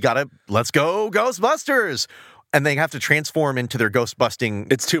saying, let's go Ghostbusters. And they have to transform into their ghost busting.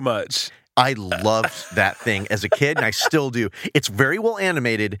 It's too much. I loved that thing as a kid, and I still do. It's very well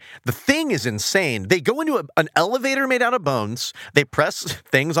animated. The thing is insane. They go into an elevator made out of bones. They press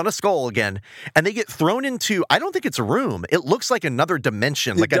things on a skull again, and they get thrown into, I don't think it's a room. It looks like another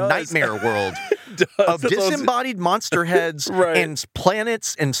dimension, like a nightmare world of disembodied monster heads and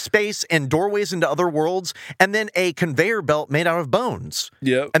planets and space and doorways into other worlds, and then a conveyor belt made out of bones.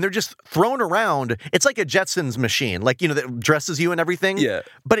 Yep. And they're just thrown around. It's like a Jetsons machine, like, that dresses you and everything. Yeah.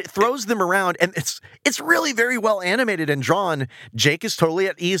 But it throws them around, and it's really very well animated and drawn. Jake is totally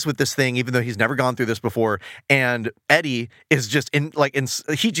at ease with this thing, even though he's never gone through this before. And Eddie is just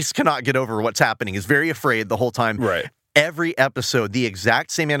he just cannot get over what's happening. He's very afraid the whole time. Right. Every episode, the exact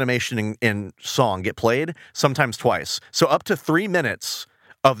same animation and song get played, sometimes twice. So up to 3 minutes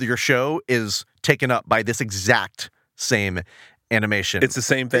of your show is taken up by this exact same animation. It's the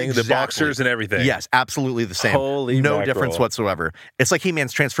same thing, exactly. The boxers and everything. Yes, absolutely the same. Holy no mackerel. Difference whatsoever. It's like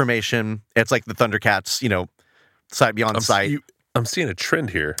He-Man's transformation. It's like the Thundercats, Sight Beyond Sight. I'm seeing a trend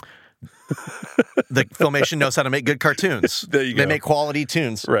here. The Filmation knows how to make good cartoons. There you go. They make quality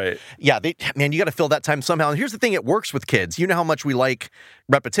tunes. Right. Yeah, you got to fill that time somehow. And here's the thing, it works with kids. You know how much we like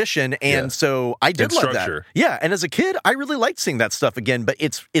repetition, and so I did love that. Yeah, and as a kid, I really liked seeing that stuff again, but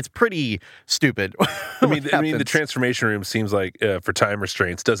it's pretty stupid. I mean, the transformation room seems like, for time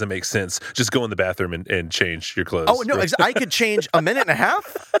restraints, doesn't make sense. Just go in the bathroom and change your clothes. Oh, no, right. I could change a minute and a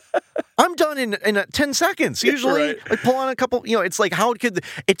half. I'm done in 10 seconds. Usually, right. Pull on a couple, it's like, how could,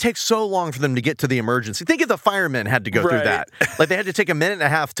 it takes so long for them to get to the emergency. Think if the firemen had to go through that. Like, they had to take a minute and a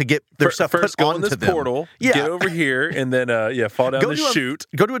half to get their stuff first put go onto in this them. portal, get over here, and then, fall down the chute.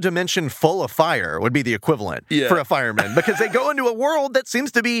 Go to a dimension full of fire would be the equivalent for a fireman, because they go into a world that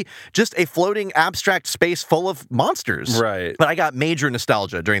seems to be just a floating abstract space full of monsters. Right. But I got major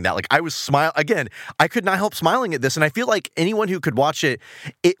nostalgia during that. Like, I was again, I could not help smiling at this, and I feel like anyone who could watch it,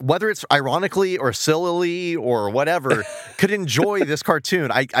 whether it's ironically or sillily or whatever, could enjoy this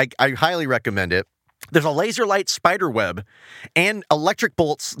cartoon. I highly recommend it. There's a laser light spider web and electric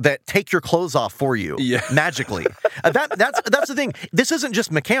bolts that take your clothes off for you magically. That's the thing. This isn't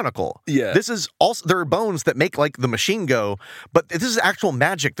just mechanical. Yeah. This is also, there are bones that make like the machine go, but this is actual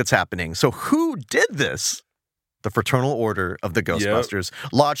magic that's happening. So who did this? The Fraternal Order of the Ghostbusters.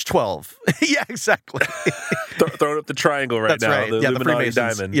 Yep. Lodge 12. Yeah, exactly. Throwing up the triangle that's now. Right. The Illuminati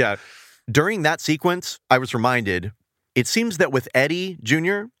Freemasons. diamond. Yeah. During that sequence, I was reminded, it seems that with Eddie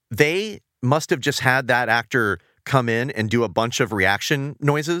Jr., they must have just had that actor come in and do a bunch of reaction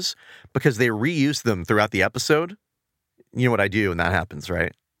noises because they reused them throughout the episode. You know what I do when that happens,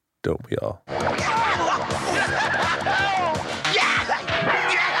 right? Don't we all?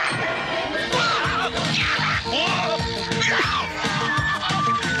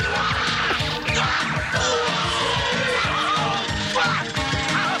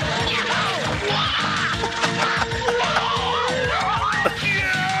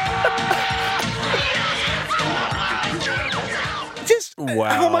 Wow.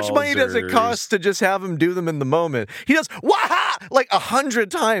 How much money does it cost to just have him do them in the moment? He does waha like 100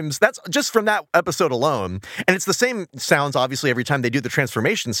 times. That's just from that episode alone. And it's the same sounds, obviously, every time they do the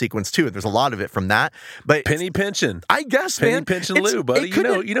transformation sequence, too. And there's a lot of it from that. But Penny pinching. I guess, Penny man. pinching Lou, buddy.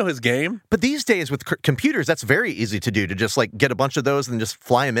 You know his game. But these days with computers, that's very easy to do, to just like get a bunch of those and just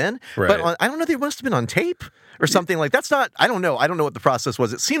fly them in. Right. But I don't know, they must have been on tape or something like that's not, I don't know what the process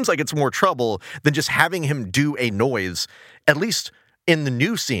was. It seems like it's more trouble than just having him do a noise, at least in the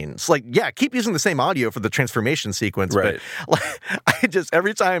new scenes. Like, yeah, keep using the same audio for the transformation sequence, Right. but like, I just,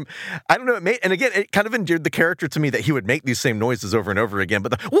 every time, I don't know, and again, it kind of endeared the character to me that he would make these same noises over and over again,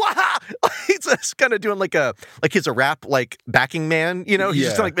 but wah! He's just kind of doing like he's a rap, like, backing man, you know? He's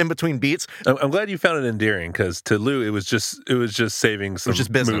just like in between beats. I'm glad you found it endearing, because to Lou, it was just saving some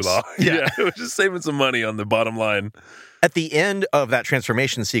just business. moolah. Yeah. It was just saving some money on the bottom line. At the end of that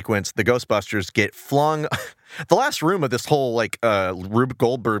transformation sequence, the Ghostbusters get flung. The last room of this whole like Rube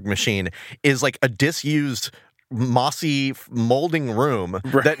Goldberg machine is like a disused, mossy molding room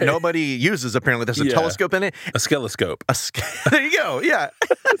that nobody uses. Apparently, there's a telescope in it. A skelescope. There you go. Yeah.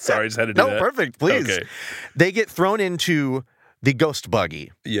 Sorry, I just had to do that. No, perfect. Please. Okay. They get thrown into the ghost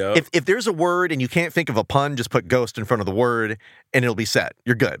buggy. Yeah. If there's a word and you can't think of a pun, just put ghost in front of the word and it'll be set.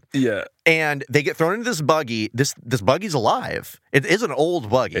 You're good. Yeah. And they get thrown into this buggy. This buggy's alive. It is an old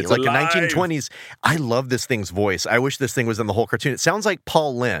buggy, It's like alive. a 1920s. I love this thing's voice. I wish this thing was in the whole cartoon. It sounds like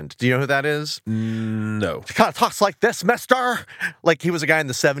Paul Lynde. Do you know who that is? No. He kind of talks like this, mister. Like, he was a guy in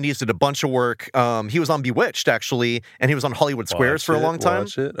the 70s, did a bunch of work. He was on Bewitched, actually, and he was on Hollywood Squares for a long time.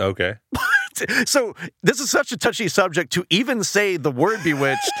 Watch it. Okay. So this is such a touchy subject. To even say the word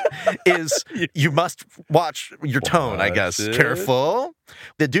Bewitched is, you must watch your tone, I guess. Watch it. Careful.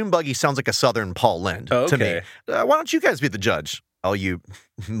 The Dune Buggy sounds like a Southern Paul Lynde to me. Okay. Why don't you guys be the judge? All you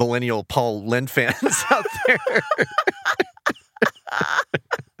millennial Paul Lynde fans out there.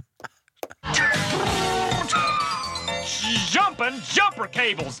 Jumping jumper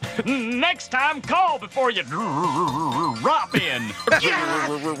cables. Next time, call before you drop in.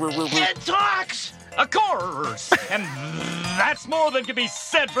 It talks! Of course. And that's more than can be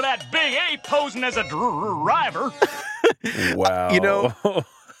said for that big A posing as a driver. Wow. You know,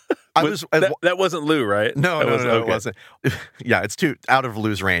 that wasn't Lou, right? No, Okay. it wasn't. Yeah, it's too out of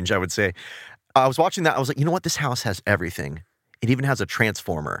Lou's range, I would say. I was watching that. I was like, you know what? This house has everything. It even has a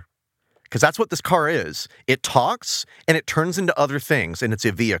transformer. Because that's what this car is. It talks and it turns into other things, and it's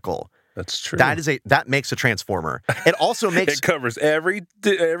a vehicle. That's true. That makes a transformer. It also makes It covers every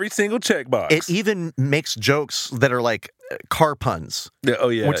single checkbox. it even makes jokes that are like car puns. Yeah, oh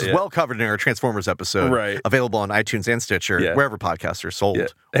yeah, which is well covered in our Transformers episode. Right. Available on iTunes and Stitcher, Yeah. wherever podcasts are sold. Yeah.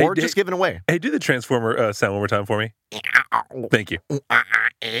 Hey, Or just given away. Hey, do the Transformer sound one more time for me. Thank you.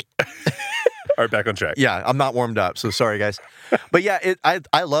 All right, back on track. Yeah, I'm not warmed up, so sorry, guys. But yeah,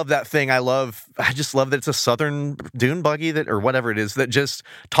 I love that thing. I just love that it's a Southern Dune Buggy or whatever it is that just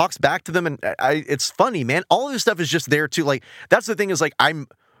talks back to them, and it's funny, man. All of this stuff is just there too. Like, that's the thing, is like, I'm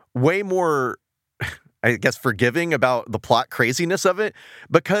way more, I guess, forgiving about the plot craziness of it,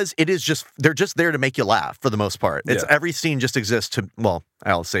 because they're just there to make you laugh for the most part. It's every scene just exists to, well,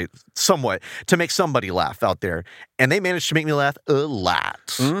 I'll say somewhat, to make somebody laugh out there, and they managed to make me laugh a lot.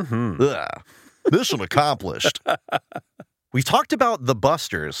 Mm-hmm. Ugh. Mission accomplished. We talked about the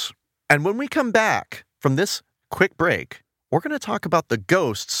Busters, and when we come back from this quick break, we're going to talk about the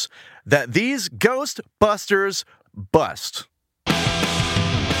ghosts that these Ghostbusters bust.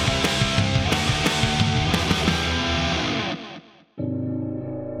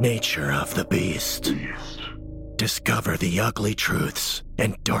 Nature of the beast. Discover the ugly truths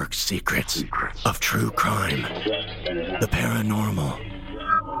and dark secrets of true crime, the paranormal,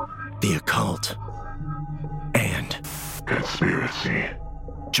 the occult, and conspiracy.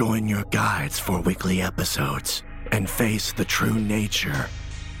 Join your guides for weekly episodes and face the true nature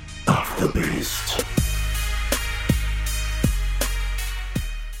of the beast.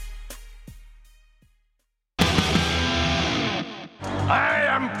 I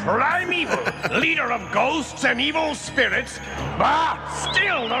am Primeval, leader of ghosts and evil spirits, but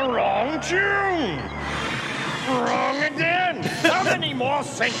still the wrong tune. Wrong again. How many more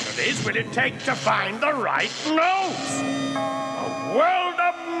centuries will it take to find the right notes? A world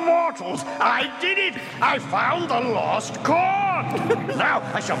of mortals. I did it. I found the lost chord. Now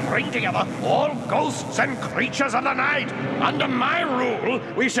I shall bring together all ghosts and creatures of the night. Under my rule,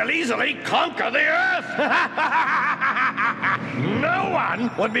 we shall easily conquer the earth. No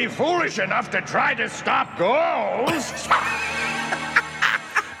one would be foolish enough to try to stop ghosts.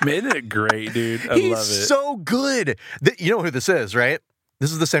 Man, isn't it great, dude? I He's love it. so good. You know who this is, right?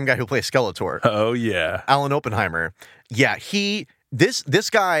 This is the same guy who plays Skeletor. Oh yeah. Alan Oppenheimer. Yeah, this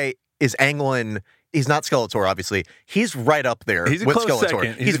guy is angling. He's not Skeletor, obviously. He's right up there He's a with close Skeletor.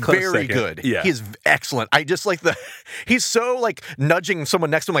 second. He's a close very second. good. Yeah. He's excellent. I just like he's so like nudging someone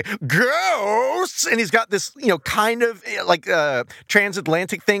next to him, like, ghosts! And he's got this, kind of like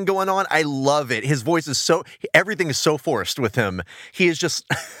transatlantic thing going on. I love it. His voice is everything is so forced with him. He is just,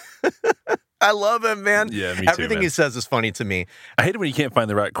 I love him, man. Yeah, me too, Everything man. he says is funny to me. I hate it when you can't find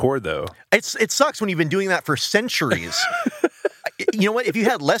the right chord, though. It sucks when you've been doing that for centuries. You know what? If you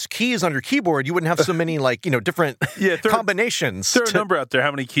had less keys on your keyboard, you wouldn't have so many different combinations. Throw a number out there.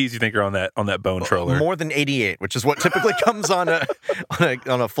 How many keys you think are on that bone troller? More than 88, which is what typically comes on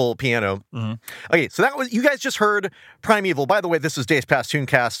a full piano. Mm-hmm. Okay, so that was, you guys just heard Primeval. By the way, this is Days Past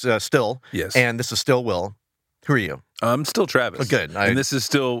Tooncast still. Yes. And this is still Will. Who are you? I'm still Travis. Oh, good. And this is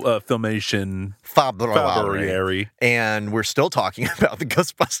still Filmation February. And we're still talking about the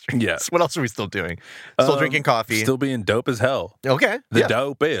Ghostbusters. Yeah. What else are we still doing? Still drinking coffee. Still being dope as hell. Okay. The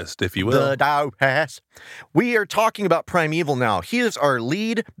dopest, if you will. The dopest. We are talking about Primeval now. He is our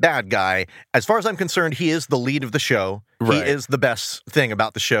lead bad guy. As far as I'm concerned, he is the lead of the show. Right. He is the best thing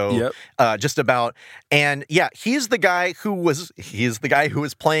about the show. Yep. Just about. And yeah, he's the guy who was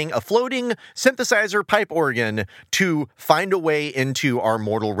playing a floating synthesizer pipe organ to find a way into our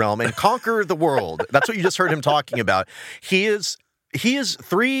mortal realm and conquer the world. That's what you just heard him talking about. He is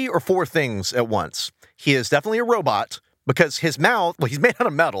 3 or 4 things at once. He is definitely a robot. Because his mouth, he's made out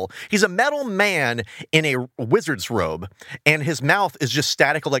of metal. He's a metal man in a wizard's robe, and his mouth is just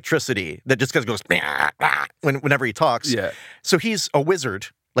static electricity that just goes whenever he talks. Yeah. So he's a wizard,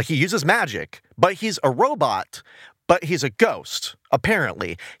 he uses magic, but he's a robot, but he's a ghost,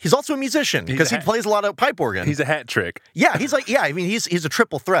 apparently. He's also a musician, because he plays a lot of pipe organ. He's a hat trick. Yeah, he's a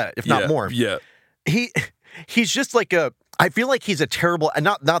triple threat, if not more. Yeah. He's just I feel like he's a terrible,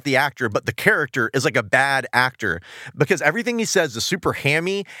 not the actor, but the character is like a bad actor, because everything he says is super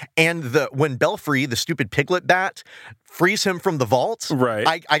hammy, and when Belfry, the stupid piglet bat, frees him from the vault,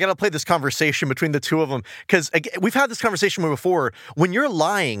 right? I gotta play this conversation between the two of them, because we've had this conversation before. When you're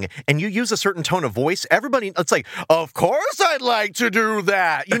lying and you use a certain tone of voice, everybody, it's like, of course I'd like to do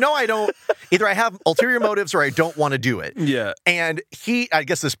that. I don't, either I have ulterior motives or I don't want to do it. Yeah. And I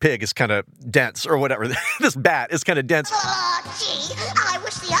guess this pig is kind of dense or whatever. This bat is kind of dense. Oh, gee, I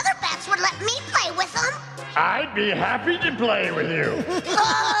wish the other bats would let me play with them. I'd be happy to play with you.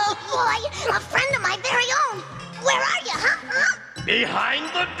 Oh, boy, a friend of my very own. Where are you, huh? Behind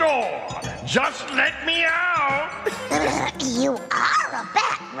the door. Just let me out. You are a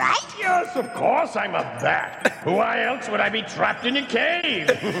bat, right? Yes, of course I'm a bat. Why else would I be trapped in a cave?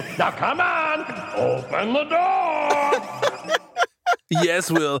 Now come on, open the door.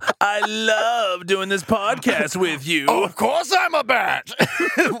 Yes, Will. I love doing this podcast with you. Of course I'm a bat.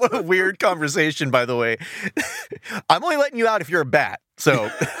 What a weird conversation, by the way. I'm only letting you out if you're a bat.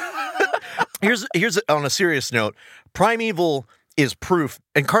 So here's on a serious note. Primeval is proof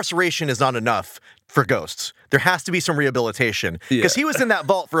incarceration is not enough for ghosts. There has to be some rehabilitation, because he was in that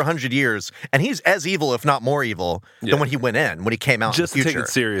vault for 100 years, and he's as evil, if not more evil, than when he went in, when he came out Just in the future. take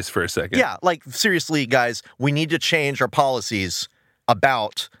it serious for a second. Yeah, seriously, guys, we need to change our policies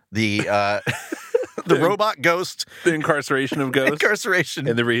about the robot ghost, the incarceration of ghosts, incarceration,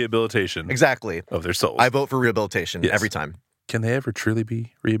 and the rehabilitation, exactly, of their souls. I vote for rehabilitation every time. Can they ever truly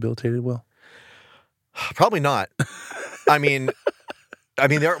be rehabilitated? Will? Probably not. I mean, you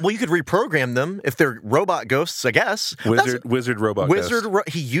could reprogram them if they're robot ghosts, I guess. Wizard robot ghost.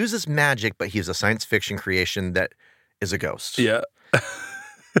 He uses magic, but he's a science fiction creation that is a ghost. Yeah.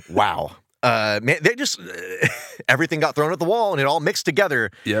 Wow. Man, they just everything got thrown at the wall and it all mixed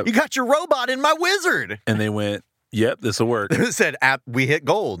together. Yep. You got your robot in my wizard. And they went, yep, this will work. They said, we hit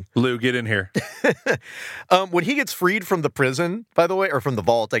gold. Lou, get in here. When he gets freed from the prison, by the way, or from the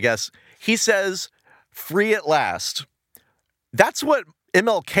vault, I guess, he says, free at last. That's what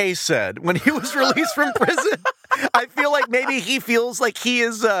MLK said when he was released from prison. I feel like maybe he feels like he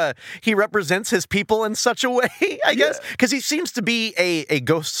represents his people in such a way, I guess, because he seems to be a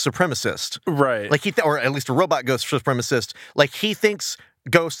ghost supremacist. Right. Or at least a robot ghost supremacist. Like, he thinks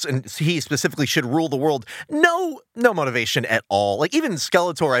ghosts, and he specifically, should rule the world. No motivation at all. Like, even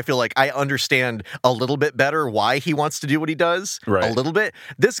Skeletor, I feel like I understand a little bit better why he wants to do what he does. Right. A little bit.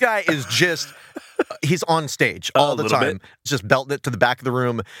 This guy is just, he's on stage all the time. Bit. Just belting it to the back of the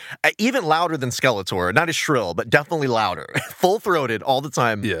room. Even louder than Skeletor. Not as shrill, but definitely louder. Full-throated all the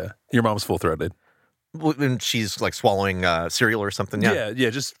time. Yeah. Your mom's full-throated. And she's like swallowing cereal or something. Yeah.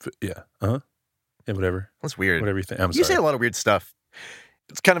 Yeah. Uh-huh. Yeah, whatever. That's weird. Whatever you think. I'm sorry. You say a lot of weird stuff.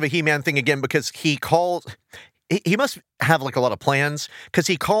 It's kind of a He-Man thing again, because he must have like a lot of plans, because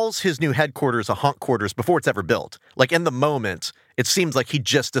he calls his new headquarters a haunt quarters before it's ever built. Like, in the moment, it seems like he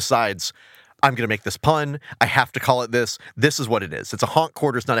just decides, I'm going to make this pun. I have to call it this. This is what it is. It's a haunt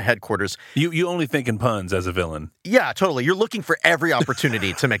quarters, not a headquarters. You only think in puns as a villain. Yeah, totally. You're looking for every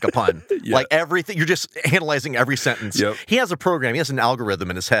opportunity to make a pun. Yeah. Like, everything. You're just analyzing every sentence. Yep. He has a program. He has an algorithm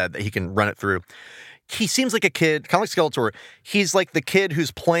in his head that he can run it through. He seems like a kid, kind of like Skeletor. He's like the kid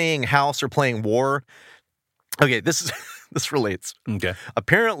who's playing house or playing war. Okay, this This relates. Okay.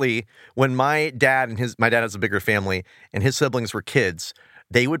 Apparently, when my dad has a bigger family, and his siblings were kids,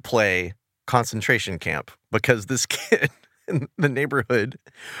 they would play concentration camp because this kid in the neighborhood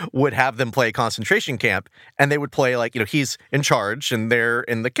would have them play concentration camp, and they would play like, he's in charge and they're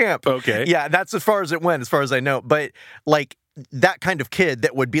in the camp. Okay. Yeah, that's as far as it went, as far as I know. But like that kind of kid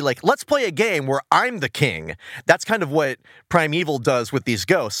that would be like, let's play a game where I'm the king. That's kind of what Primeval does with these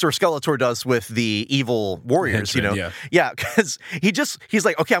ghosts, or Skeletor does with the evil warriors, Henchmen, Yeah, because he's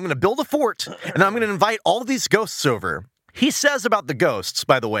like, okay, I'm going to build a fort, and I'm going to invite all of these ghosts over. He says about the ghosts,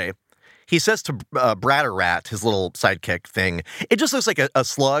 by the way, he says to Bratterrat, his little sidekick thing, it just looks like a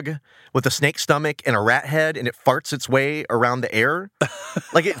slug with a snake stomach and a rat head, and it farts its way around the air.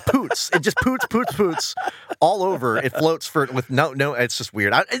 Like it poots. It just poots all over. It floats with no, it's just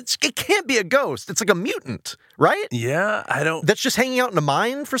weird. It can't be a ghost. It's like a mutant, right? Yeah, that's just hanging out in a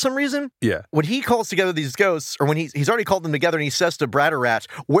mine for some reason? Yeah. When he calls together these ghosts, or when he's already called them together, and he says to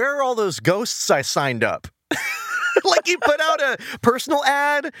Bratterrat, where are all those ghosts I signed up? Like he put out a personal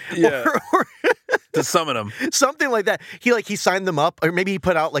ad, or to summon them, something like that. He signed them up, or maybe he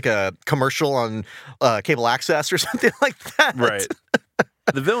put out like a commercial on cable access or something like that. Right.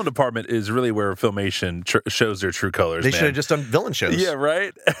 The villain department is really where Filmation shows their true colors. They should have just done villain shows. Yeah,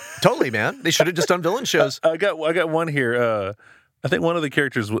 right. Totally, man. They should have just done villain shows. I got one here. I think one of the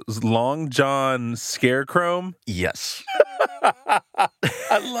characters was Long John Scarecrow. Yes.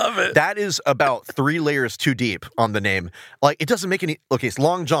 I love it. That is about 3 layers too deep on the name. Like, it doesn't make any... Okay, it's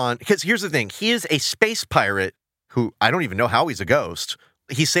Long John. Because here's the thing. He is a space pirate who... I don't even know how he's a ghost.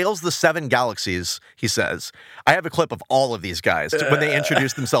 He sails the 7 galaxies, he says. I have a clip of all of these guys when they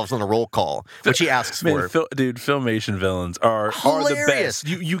introduce themselves on a roll call, which he asks for. Dude, Filmation villains are the best.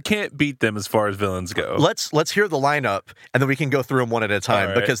 You can't beat them as far as villains go. Let's hear the lineup, and then we can go through them one at a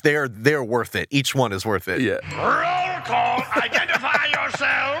time, because they're worth it. Each one is worth it. Yeah. Roll call. Identify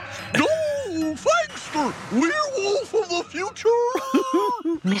yourselves. No, Fangster, werewolf of the future.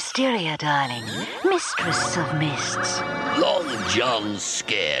 Mysteria, darling, mistress of mists. Long John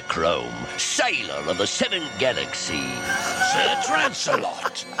Scarecrow, sailor of the 7 galaxies. Sir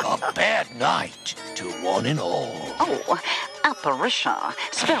Trancelot, a bad night to one and all. Oh, apparition,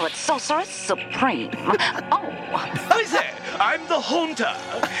 spirit sorceress supreme. Oh. Hi there, I'm the Haunter,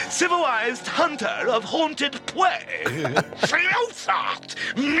 civilized hunter of haunted play. Mozart,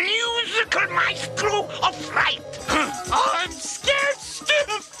 musical maestro of fright. I'm scared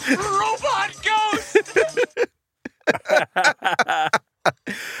stiff, robot ghost.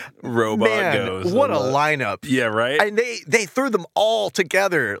 Robot Man, Ghost. what a lineup. Yeah, right? And they threw them all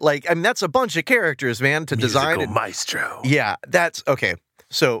together. Like, I mean, that's a bunch of characters, man, to design. Musical maestro. Yeah, that's okay.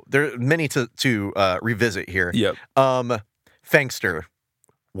 So there are many to revisit here. Yep. Fangster,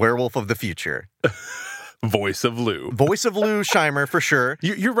 werewolf of the future. Voice of Lou. Voice of Lou Scheimer, for sure.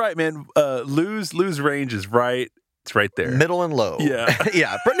 You're right, man. Lou's range is right. It's right there. Middle and low. Yeah.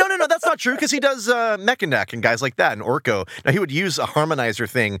 Yeah. But no, that's not true, because he does Mechanic and guys like that, and Orko. Now, he would use a harmonizer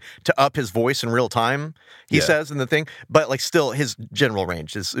thing to up his voice in real time, he says in the thing. But, like, still, his general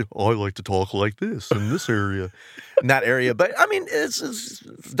range is, I like to talk like this in this area, in that area. But, I mean, it's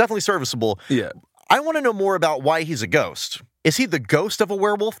definitely serviceable. Yeah. I want to know more about why he's a ghost. Is he the ghost of a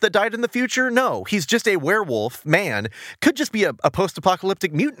werewolf that died in the future? No, he's just a werewolf man. Could just be a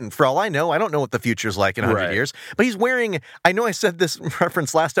post-apocalyptic mutant, for all I know. I don't know what the future's like in 100 years. But he's wearing, I know I said this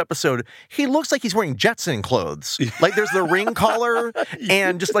reference last episode, he looks like he's wearing Jetson clothes. Like, there's the ring collar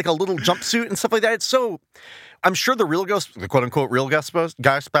and just like a little jumpsuit and stuff like that. It's so... I'm sure the real ghost, the quote-unquote real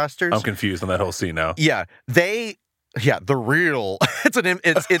Ghostbusters... I'm confused on that whole scene now. Yeah, the real. It's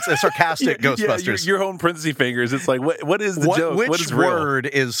a sarcastic Ghostbusters. Your home princessy fingers. It's like, what is the joke? Which what is real? word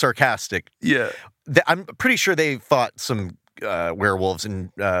is sarcastic? Yeah, I'm pretty sure they fought some werewolves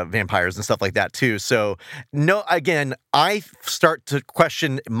and vampires and stuff like that too. So no, again, I start to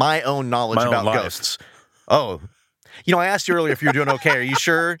question my own knowledge about ghosts. Oh, I asked you earlier if you were doing okay. Are you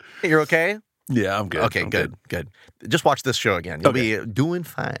sure you're okay? Yeah, I'm good. Okay, I'm good. Just watch this show again. You'll be doing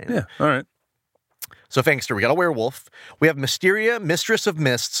fine. Yeah, all right. So, Fangster, we got a werewolf. We have Mysteria, Mistress of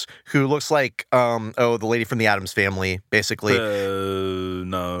Mists, who looks like, the lady from the Addams Family, basically.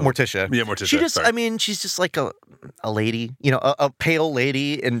 No. Morticia. Yeah, Morticia. She's just like a lady, a pale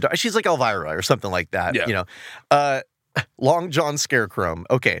lady, and she's like Elvira or something like that, Long John Scarecrow.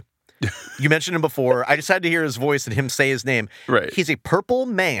 Okay. You mentioned him before. I just had to hear his voice and him say his name. Right. He's a purple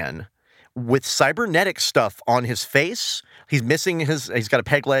man with cybernetic stuff on his face. He's missing he's got a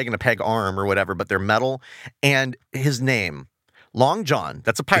peg leg and a peg arm or whatever, but they're metal. And his name, Long John,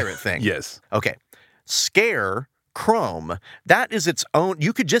 that's a pirate thing. Yes. Okay. Scare Scarechrome. That is its own.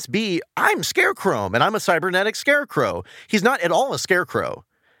 You could just be, I'm Scarechrome, and I'm a cybernetic scarecrow. He's not at all a scarecrow.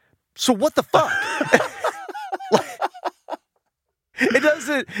 So what the fuck? It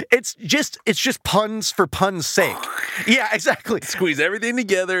doesn't. It's just puns for pun's sake. Yeah, exactly. Squeeze everything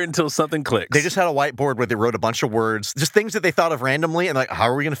together until something clicks. They just had a whiteboard where they wrote a bunch of words, just things that they thought of randomly, and like, how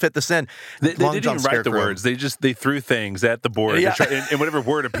are we going to fit this in? They didn't even write the words. They threw things at the board, and whatever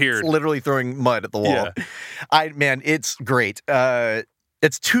word appeared. It's literally throwing mud at the wall. Yeah. It's great.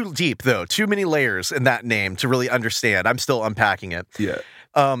 It's too deep though. Too many layers in that name to really understand. I'm still unpacking it. Yeah.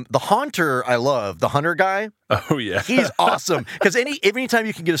 The Haunter, I love. The Hunter guy. Oh, yeah. He's awesome. Because anytime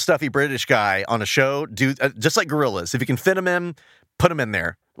you can get a stuffy British guy on a show, just like Gorillas, if you can fit him in, put him in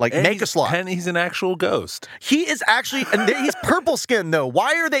there. Like, make a slot. And he's an actual ghost. He is actually, and he's purple skin, though.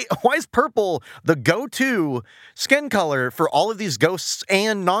 Why is purple the go-to skin color for all of these ghosts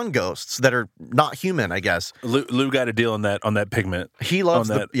and non-ghosts that are not human, I guess? Lou got a deal on that pigment. He loves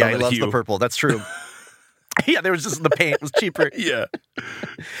the purple. That's true. Yeah, there was just the paint was cheaper. Yeah.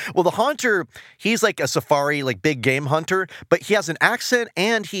 Well, the Haunter, he's like a safari, like big game hunter, but he has an accent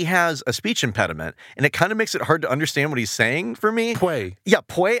and he has a speech impediment, and it kind of makes it hard to understand what he's saying for me. Pway. Yeah,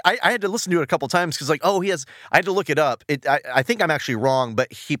 pway. I had to listen to it a couple times because, like, I had to look it up. I think I'm actually wrong,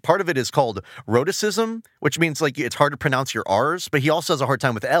 but part of it is called rhoticism, which means like it's hard to pronounce your R's, but he also has a hard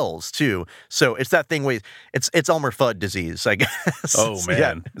time with L's too. So it's that thing where it's Elmer Fudd disease, I guess. Oh man,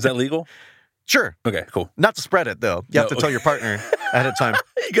 yeah. Is that legal? Sure. Okay, cool. Not to spread it, though. You have to tell your partner ahead of time.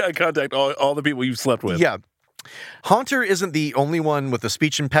 You got to contact all the people you've slept with. Yeah. Haunter isn't the only one with a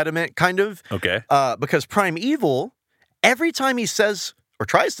speech impediment, kind of. Okay. Because Primeval, every time he says or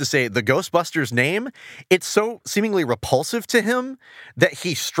tries to say the Ghostbusters name, it's so seemingly repulsive to him that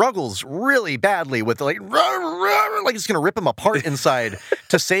he struggles really badly with like it's going to rip him apart inside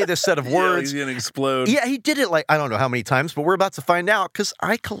to say this set of words. He's going to explode. Yeah, he did it like, I don't know how many times, but we're about to find out because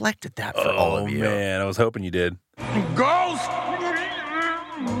I collected that for all of you. Oh, man, I was hoping you did. Ghost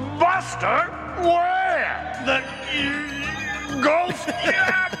Buster? Where? The Ghost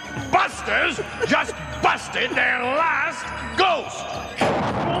Busters just busted their last ghost.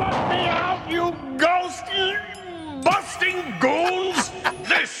 Let me out, you ghost busting goons.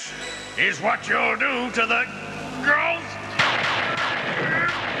 This is what you'll do to the Ghost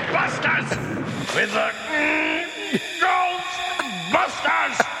Busters with the Ghost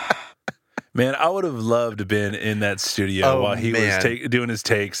Busters. Man, I would have loved to have been in that studio while he was doing his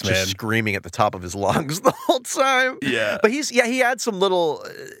takes, man. Just screaming at the top of his lungs the whole time. Yeah. But he had some little,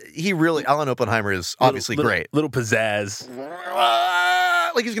 Alan Oppenheimer is obviously great. Little pizzazz.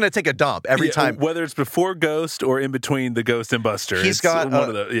 Like he's going to take a dump every time. Whether it's before Ghost or in between the Ghost and Buster. He's got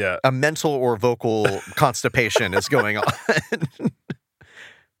a mental or vocal constipation is going on.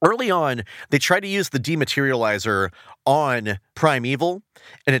 Early on, they try to use the dematerializer on Primeval,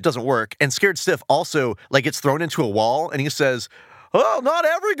 and it doesn't work. And Scared Stiff also gets thrown into a wall, and he says, "Oh, not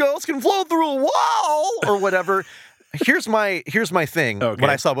every ghost can float through a wall," or whatever. Here's my thing. Okay.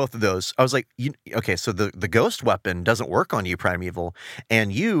 When I saw both of those, I was like, okay, so the ghost weapon doesn't work on you, Primeval,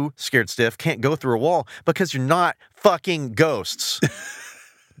 and you, Scared Stiff, can't go through a wall because you're not fucking ghosts.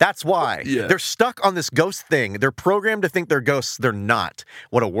 That's why. Yeah. They're stuck on this ghost thing. They're programmed to think they're ghosts. They're not.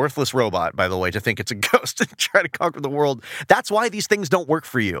 What a worthless robot, by the way, to think it's a ghost and try to conquer the world. That's why these things don't work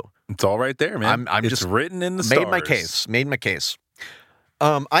for you. It's all right there, man. I'm just written in the stars. Made my case.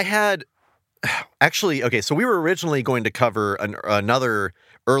 I had... Actually, okay, so we were originally going to cover another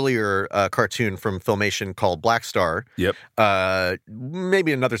earlier cartoon from Filmation called Black Star. Yep.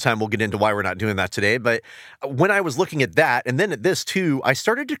 Maybe another time we'll get into why we're not doing that today. But when I was looking at that, and then at this too, I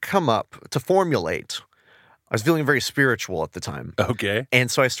started to formulate. I was feeling very spiritual at the time. Okay.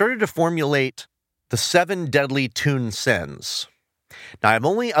 And so I started to formulate the 7 deadly toon sins. Now, I'm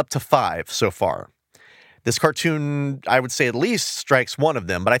only up to 5 so far. This cartoon, I would say at least strikes one of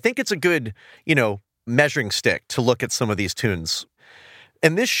them, but I think it's a good, measuring stick to look at some of these tunes.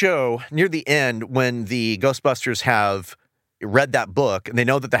 In this show, near the end, when the Ghostbusters have read that book and they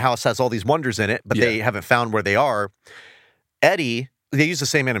know that the house has all these wonders in it, but they haven't found where they are, Eddie, they use the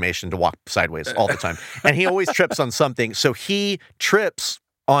same animation to walk sideways all the time, and he always trips on something. So he trips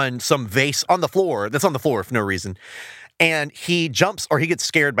on some vase on the floor that's on the floor for no reason. And he jumps, or he gets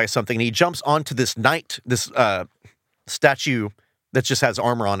scared by something, and he jumps onto this statue that just has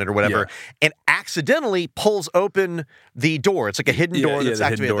armor on it or whatever, and accidentally pulls open the door. It's like a hidden door that's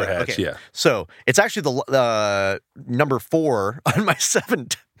activated. Hidden door hatch, okay. So it's actually the number 4 on my 7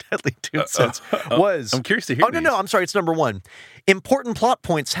 deadly toon sins was... I'm curious to hear no, I'm sorry, it's number 1. Important plot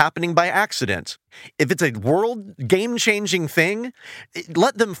points happening by accident. If it's a world game-changing thing,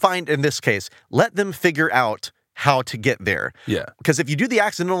 let them figure out how to get there. Yeah. Because if you do the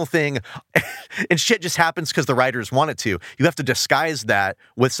accidental thing and shit just happens because the writers want it to, you have to disguise that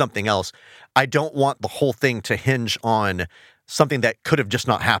with something else. I don't want the whole thing to hinge on something that could have just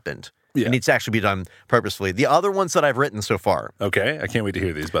not happened. Yeah. It needs to actually be done purposefully. The other ones that I've written so far. Okay. I can't wait to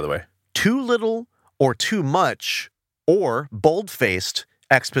hear these, by the way. Too little or too much or bold-faced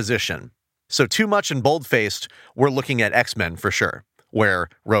exposition. So too much and bold-faced, we're looking at X-Men for sure, where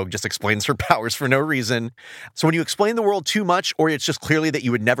Rogue just explains her powers for no reason. So when you explain the world too much, or it's just clearly that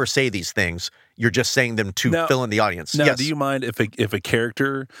you would never say these things, you're just saying them to fill in the audience. Now, yes. Do you mind if a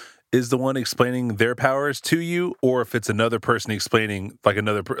character is the one explaining their powers to you, or if it's another person explaining like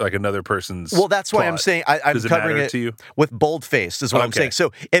another person's? Well, that's why plot? I'm saying I'm Does it covering matter it to you? with bold-faced is what I'm saying.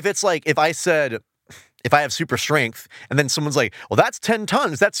 So if it's like, if I said, if I have super strength, and then someone's like, well, that's 10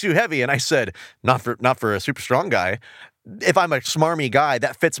 tons, that's too heavy. And I said, not for a super strong guy. If I'm a smarmy guy,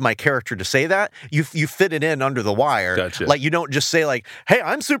 that fits my character to say that. You fit it in under the wire. Gotcha. Like, you don't just say like, hey,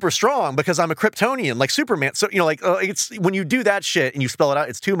 I'm super strong because I'm a Kryptonian, like Superman. So, it's when you do that shit and you spell it out,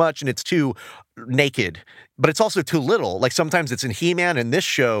 it's too much and it's too naked. But it's also too little. Like sometimes it's in He-Man. In this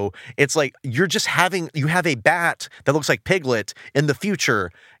show, it's like you have a bat that looks like Piglet in the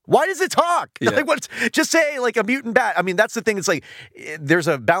future. Why does it talk? Yeah. Like, just say like a mutant bat. I mean, that's the thing. It's like there's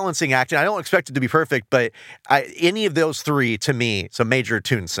a balancing act, and I don't expect it to be perfect, but any of those three to me, it's a major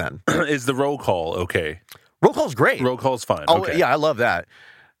tune sin. Is the roll call okay? Roll call's great. Roll call's fine. Oh okay. yeah, I love that.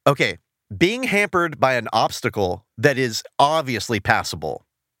 Okay, being hampered by an obstacle that is obviously passable.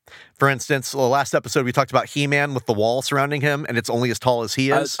 For instance, the last episode we talked about He-Man with the wall surrounding him, and it's only as tall as he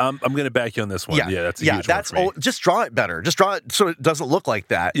is. I'm going to back you on this one. Yeah, that's a huge one for me. Just draw it better. Just draw it so it doesn't look like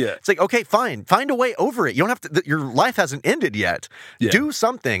that. Yeah. It's like, okay, fine. Find a way over it. You don't have to, your life hasn't ended yet. Yeah. Do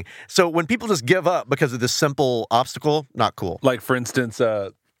something. So when people just give up because of this simple obstacle, not cool. Like, for instance,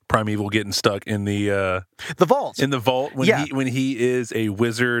 Primeval getting stuck in the vault. In the vault when he is a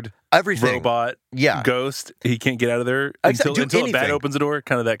wizard robot ghost, he can't get out of there until a bat opens the door,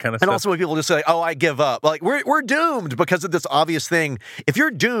 kind of that kind of stuff. And also when people just say, oh, I give up. Like, we're doomed because of this obvious thing. If you're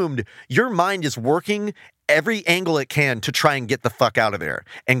doomed, your mind is working every angle it can to try and get the fuck out of there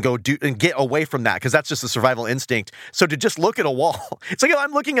and get away from that, because that's just a survival instinct. So to just look at a wall, it's like,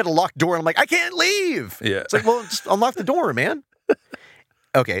 I'm looking at a locked door and I'm like, I can't leave. Yeah. It's like, well, just unlock the door, man.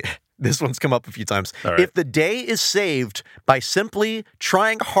 Okay, this one's come up a few times. Right. If the day is saved by simply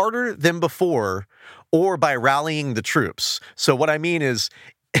trying harder than before or by rallying the troops. So what I mean is,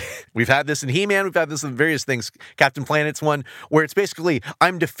 we've had this in He-Man, we've had this in various things, Captain Planet's one, where it's basically,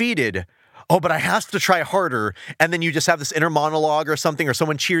 I'm defeated, oh, but I have to try harder, and then you just have this inner monologue or something, or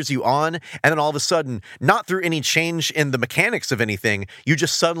someone cheers you on, and then all of a sudden, not through any change in the mechanics of anything, you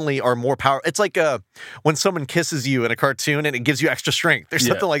just suddenly are more powerful. It's like when someone kisses you in a cartoon and it gives you extra strength or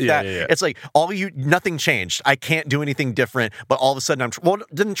something like that. Yeah. It's like, nothing changed. I can't do anything different, but all of a sudden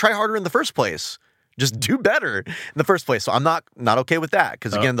didn't try harder in the first place. Just do better in the first place. So I'm not okay with that,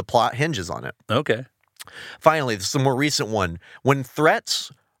 because again, the plot hinges on it. Okay. Finally, this is a more recent one. When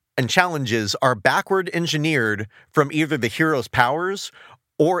threats and challenges are backward engineered from either the hero's powers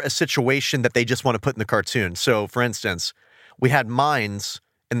or a situation that they just want to put in the cartoon. So, for instance, we had Minds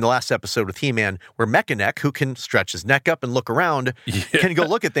in the last episode with He-Man, where Mechanic, who can stretch his neck up and look around, can go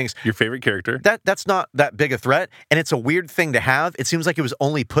look at things. Your favorite character. That's not that big a threat, and it's a weird thing to have. It seems like it was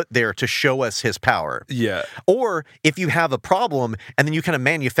only put there to show us his power. Yeah. Or if you have a problem, and then you kind of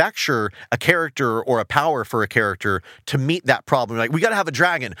manufacture a character or a power for a character to meet that problem. Like, we got to have a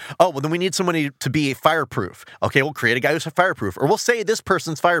dragon. Oh, well, then we need somebody to be fireproof. Okay, we'll create a guy who's fireproof. Or we'll say this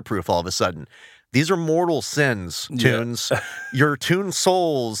person's fireproof all of a sudden. These are mortal sins, Toons. Yeah. Your Toon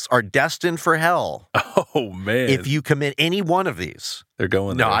souls are destined for hell. Oh, man. If you commit any one of these. They're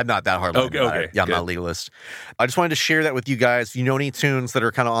going No, there. I'm not that hard. Okay. Yeah, I'm not a legalist. I just wanted to share that with you guys. If you know any Toons that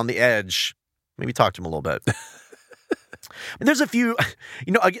are kind of on the edge, maybe talk to them a little bit. And there's a few,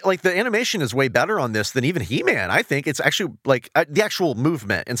 like the animation is way better on this than even He-Man. I think it's actually like the actual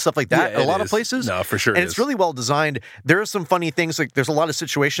movement and stuff like that. Yeah, a lot of places. No, for sure. And it's really well designed. There are some funny things. Like there's a lot of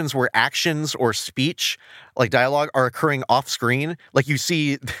situations where actions or speech, like dialogue, are occurring off screen. Like you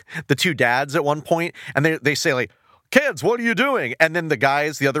see the two dads at one point, and they say like, "Kids, what are you doing?" And then the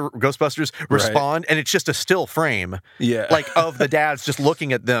guys, the other Ghostbusters, respond, and it's just a still frame, like of the dads just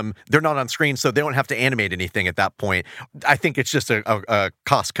looking at them. They're not on screen, so they don't have to animate anything at that point. I think it's just a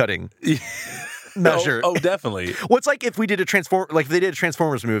cost-cutting measure. Oh, definitely. Well, it's like if we did if they did a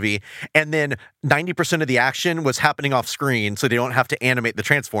Transformers movie, and then 90% of the action was happening off screen, so they don't have to animate the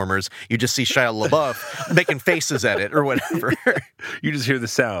Transformers. You just see Shia LaBeouf making faces at it or whatever. You just hear the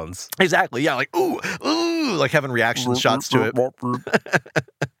sounds. Exactly. Yeah, like ooh, like having reaction shots to it.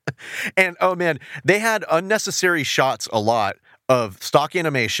 And oh man, they had unnecessary shots a lot of stock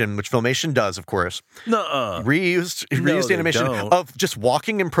animation, which Filmation does, of course. Nuh-uh. Reused animation of just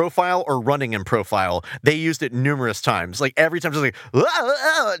walking in profile or running in profile. They used it numerous times. Like every time, just like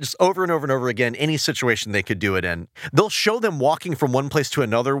just over and over and over again, any situation they could do it in. They'll show them walking from one place to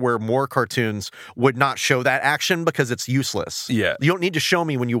another where more cartoons would not show that action because it's useless. Yeah. You don't need to show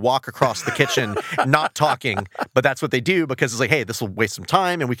me when you walk across the kitchen not talking, but that's what they do because it's like, hey, this will waste some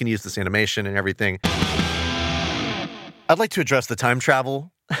time and we can use this animation and everything. I'd like to address the time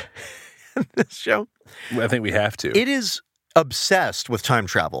travel in this show. I think we have to. It is obsessed with time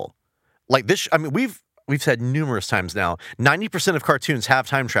travel. Like this, I mean, we've said numerous times now, 90% of cartoons have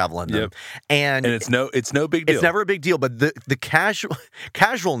time travel in them. Yep. And it's no big deal. It's never a big deal, but the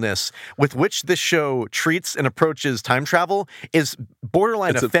casualness with which this show treats and approaches time travel is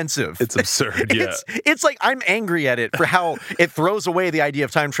borderline offensive. It's absurd, yeah. It's like I'm angry at it for how it throws away the idea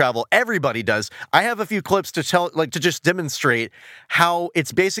of time travel. Everybody does. I have a few clips to to just demonstrate how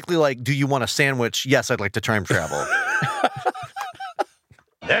it's basically like, do you want a sandwich? Yes, I'd like to time travel.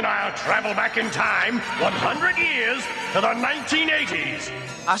 Then I'll travel back in time 100 years to the 1980s.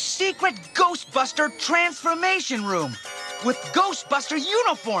 A secret Ghostbuster transformation room with Ghostbuster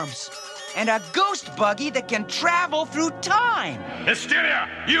uniforms and a ghost buggy that can travel through time. Hysteria,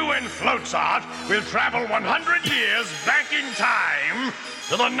 you and Floatsart will travel 100 years back in time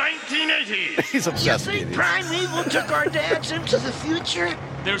to the 1980s. He's obsessed with it. Primeval took our dads into the future?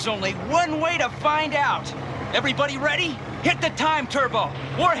 There's only one way to find out. Everybody ready? Hit the time turbo.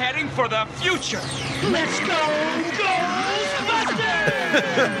 We're heading for the future. Let's go, Ghostbusters!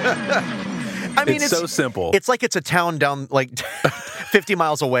 I mean, it's so simple. It's like it's a town down like 50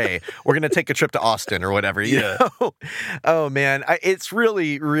 miles away. We're going to take a trip to Austin or whatever. You know? Oh, man. It's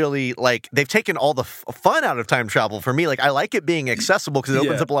really, really like they've taken all the fun out of time travel for me. Like I like it being accessible because it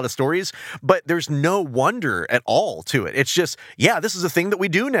opens up a lot of stories, but there's no wonder at all to it. It's just, this is a thing that we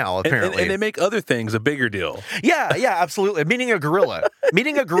do now, apparently. And they make other things a bigger deal. Yeah, absolutely. Meeting a gorilla.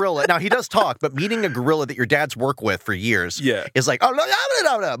 Now, he does talk, but meeting a gorilla that your dad's worked with for years is like, oh,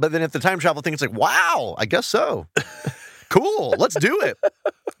 no. But then if the time travel thing, it's like, wow, I guess so. Cool, let's do it.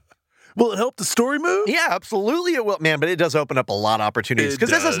 Will it help the story move? Yeah, absolutely it will, man. But it does open up a lot of opportunities because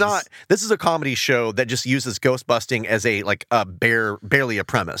this is a comedy show that just uses ghost busting as barely a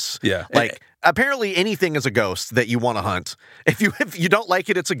premise. Yeah, like apparently anything is a ghost that you want to hunt. If you don't like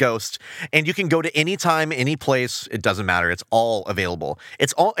it, it's a ghost, and you can go to any time, any place. It doesn't matter. It's all available.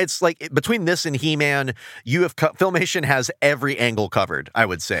 It's like between this and He-Man, Filmation has every angle covered. I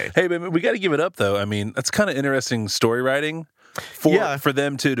would say. Hey, but we got to give it up though. I mean, that's kind of interesting story writing. For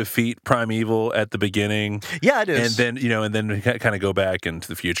them to defeat Primeval at the beginning. Yeah, it is. And then kind of go back into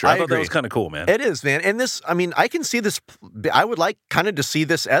the future. I thought that was kind of cool, man. It is, man. And this, I mean, I can see this. I would like kind of to see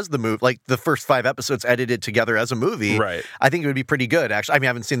this as the movie, like the first 5 episodes edited together as a movie. Right. I think it would be pretty good, actually. I mean, I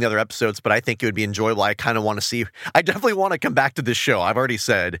haven't seen the other episodes, but I think it would be enjoyable. I kind of want to see, I definitely want to come back to this show. I've already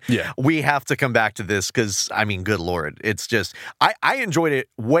said, we have to come back to this because, I mean, good Lord. It's just, I enjoyed it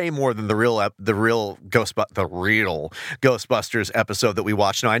way more than the real Ghostbusters episode that we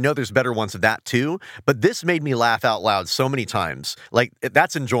watched. Now, I know there's better ones of that too, but this made me laugh out loud so many times. Like,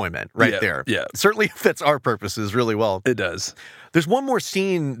 that's enjoyment right there. Yeah. It certainly fits our purposes really well. It does. There's one more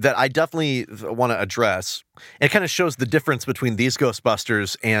scene that I definitely want to address. It kind of shows the difference between these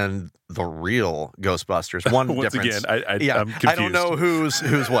Ghostbusters and the real Ghostbusters. One Once difference. Again, I'm confused. I don't know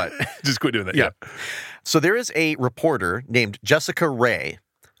who's what. Just quit doing that. Yeah. So there is a reporter named Jessica Ray,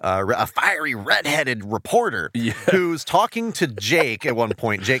 a fiery redheaded reporter who's talking to Jake at one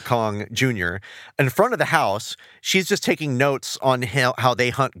point, Jake Kong Jr., in front of the house. She's just taking notes on how they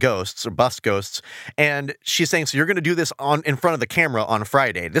hunt ghosts or bust ghosts. And she's saying, so you're going to do this in front of the camera on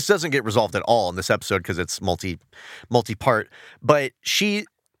Friday. This doesn't get resolved at all in this episode because it's multi-part. But she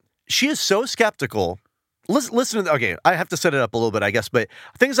is so skeptical. Listen, okay, I have to set it up a little bit, I guess, but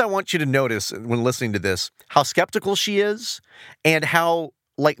things I want you to notice when listening to this, how skeptical she is and how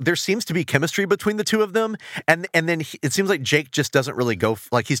there seems to be chemistry between the two of them, and then it seems like Jake just doesn't really go,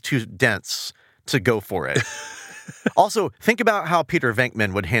 he's too dense to go for it. Also, think about how Peter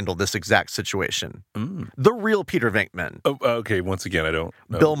Venkman would handle this exact situation. The real Peter Venkman. Oh, okay, once again, I don't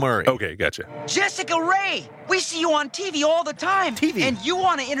know. Bill Murray. Okay, gotcha. Jessica Ray, we see you on TV all the time. TV. And you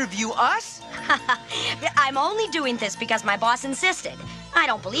want to interview us? I'm only doing this because my boss insisted. I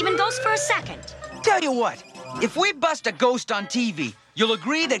don't believe in ghosts for a second. Tell you what, if we bust a ghost on TV, you'll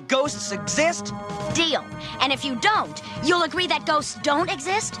agree that ghosts exist? Deal. And if you don't, you'll agree that ghosts don't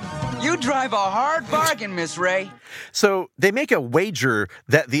exist? You drive a hard bargain, Miss Ray. So they make a wager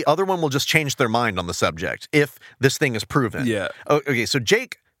that the other one will just change their mind on the subject if this thing is proven. Yeah. Okay, so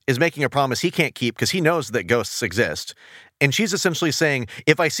Jake is making a promise he can't keep because he knows that ghosts exist. And she's essentially saying,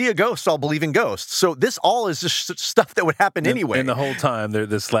 if I see a ghost, I'll believe in ghosts. So this all is just stuff that would happen anyway. And the whole time,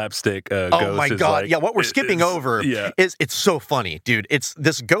 the slapstick ghost oh my is God. like... Yeah, what we're skipping over is it's so funny, dude. It's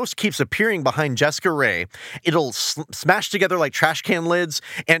this ghost keeps appearing behind Jessica Rae. It'll smash together like trash can lids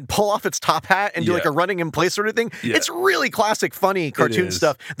and pull off its top hat and do like a running in place sort of thing. Yeah. It's really classic, funny cartoon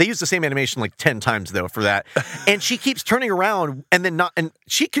stuff. They use the same animation like 10 times, though, for that. And she keeps turning around and then not... And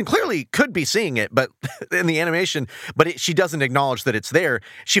she could be seeing it, but in the animation, but she doesn't acknowledge that it's there.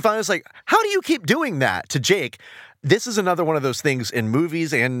 She finally was like, how do you keep doing that to Jake? This is another one of those things in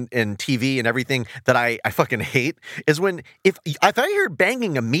movies and in TV and everything that I fucking hate is when if I hear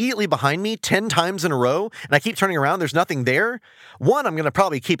banging immediately behind me 10 times in a row and I keep turning around, there's nothing there. One, I'm going to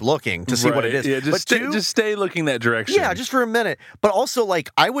probably keep looking to see what it is. Yeah, just stay looking that direction. Yeah, just for a minute. But also, like,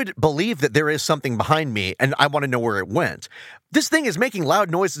 I would believe that there is something behind me and I want to know where it went. This thing is making loud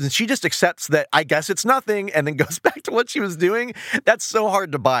noises and she just accepts that I guess it's nothing and then goes back to what she was doing. That's so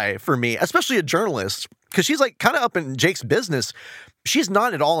hard to buy for me, especially a journalist, because she's like kind of up in Jake's business. She's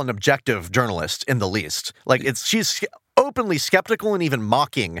not at all an objective journalist in the least. Like she's openly skeptical and even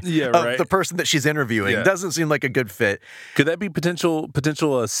mocking of the person that she's interviewing. Yeah. Doesn't seem like a good fit. Could that be potential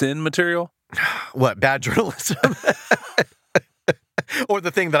sin material? What, bad journalism? Or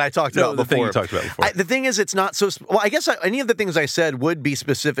the thing that I talked about before. The thing you talked about before. The thing is, it's not so... Well, I guess any of the things I said would be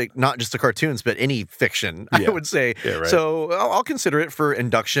specific, not just to cartoons, but any fiction, I would say. Yeah, right. So I'll consider it for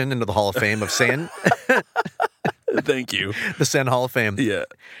induction into the Hall of Fame of Sen. Thank you. The Sen Hall of Fame. Yeah.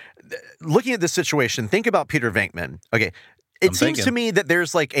 Looking at this situation, think about Peter Venkman. Okay. It seems to me that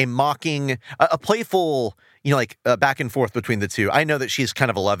there's like a mocking, a playful... back and forth between the two. I know that she's kind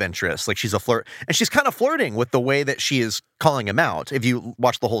of a love interest. Like she's a flirt. And she's kind of flirting with the way that she is calling him out. If you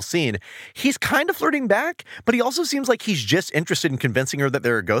watch the whole scene, he's kind of flirting back, but he also seems like he's just interested in convincing her that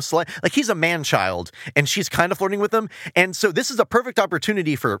there are ghosts. Like he's a man-child and she's kind of flirting with him. And so this is a perfect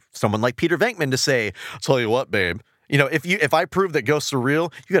opportunity for someone like Peter Venkman to say, I'll tell you what, babe. If I prove that ghosts are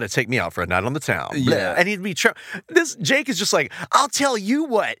real, you got to take me out for a night on the town. Yeah. And he'd be this Jake is just like, I'll tell you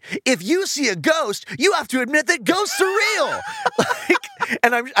what, if you see a ghost, you have to admit that ghosts are real.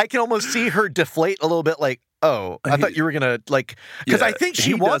 And I can almost see her deflate a little bit like, oh, I thought you were going to because I think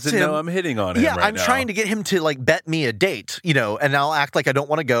she wants him. He doesn't know I'm hitting on him. Yeah, I'm trying to get him to bet me a date, and I'll act like I don't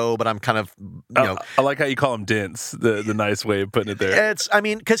want to go, but I'm kind of, I like how you call him dense, the nice way of putting it there.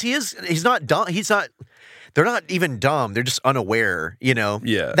 Because he's not dumb. They're not even dumb. They're just unaware,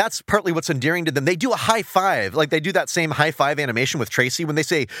 Yeah. That's partly what's endearing to them. They do a high five. Like they do that same high five animation with Tracy when they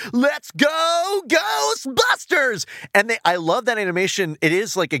say, let's go Ghostbusters. And I love that animation. It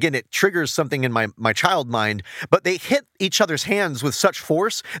is like, again, it triggers something in my child mind, but they hit each other's hands with such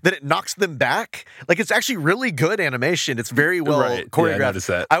force that it knocks them back. Like it's actually really good animation. It's very well choreographed. Yeah, I noticed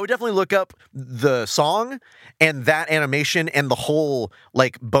that. I would definitely look up the song and that animation and the whole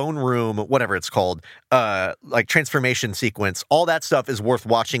bone room, whatever it's called, transformation sequence. All that stuff is worth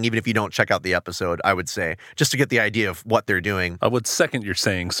watching, even if you don't check out the episode, I would say, just to get the idea of what they're doing. I would second your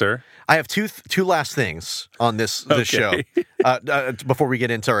saying, sir. I have two last things on this show before we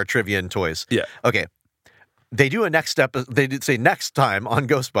get into our trivia and toys. Yeah. Okay. They do they did say next time on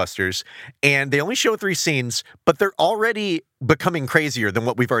Ghostbusters, and they only show 3 scenes, but they're already becoming crazier than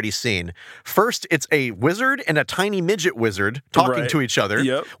what we've already seen. First, it's a wizard and a tiny midget wizard talking to each other,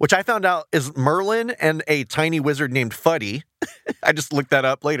 which I found out is Merlin and a tiny wizard named Fuddy. I just looked that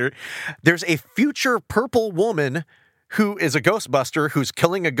up later. There's a future purple woman who is a Ghostbuster who's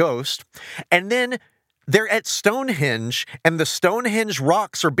killing a ghost, and then they're at Stonehenge, and the Stonehenge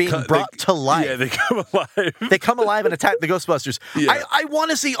rocks are being brought to life. Yeah, they come alive. They come alive and attack the Ghostbusters. Yeah. I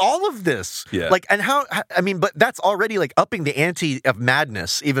want to see all of this. Yeah. But that's already upping the ante of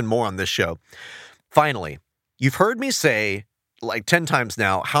madness even more on this show. Finally, you've heard me say 10 times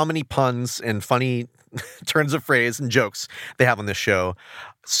now how many puns and funny turns of phrase and jokes they have on this show.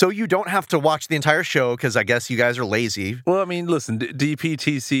 So you don't have to watch the entire show because I guess you guys are lazy. Well, I mean, listen,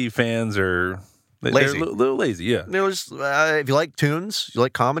 DPTC fans are... Lazy. They're a little lazy, yeah. They're just, if you like tunes, you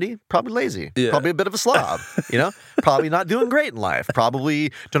like comedy, probably lazy. Yeah. Probably a bit of a slob, Probably not doing great in life.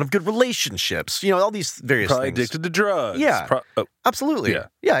 Probably don't have good relationships. All these various probably things. Addicted to drugs. Yeah, absolutely.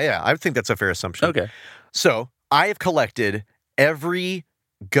 Yeah. I think that's a fair assumption. Okay. So I have collected every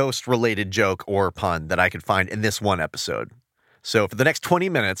ghost-related joke or pun that I could find in this one episode. So for the next 20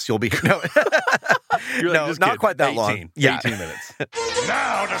 minutes, you'll be... No, not quite that 18, long. Yeah. 18 minutes.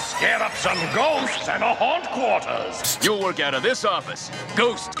 Now to scare up some ghosts and a haunt quarters. You'll work out of this office.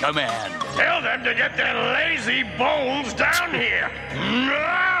 Ghost Command. Tell them to get their lazy bones down here.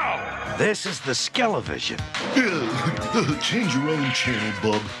 Now! This is the Skelevision. Change your own channel,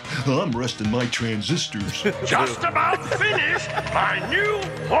 bub. I'm resting my transistors. Just about finished my new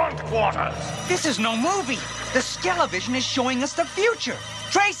haunt quarters. This is no movie. The Skelevision is showing us the future.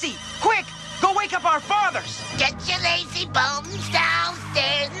 Tracy, quick, go wake up our fathers. Get your lazy bones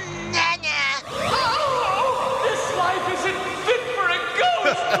downstairs. This life isn't fit for a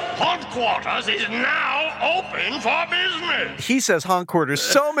ghost. Haunt quarters is now open for business. He says haunt quarters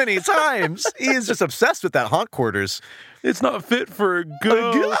so many times. He is just obsessed with that haunt quarters. It's not fit for a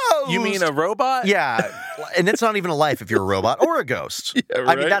ghost. You mean a robot? Yeah. And it's not even a life if you're a robot or a ghost. Yeah,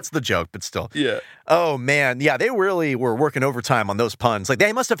 right? I mean, that's the joke, but still. Yeah. Oh, man. Yeah, they really were working overtime on those puns. Like,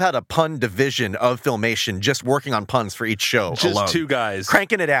 they must have had a pun division of Filmation just working on puns for each show Just alone. two guys.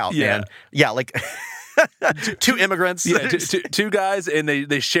 Cranking it out, man. Yeah, like... two immigrants. Yeah, two guys, and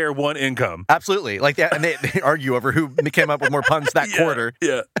they share one income. Absolutely. Like that, and they argue over who came up with more puns that quarter.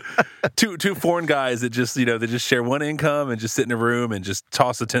 Yeah. Two foreign guys that just, they just share one income and just sit in a room and just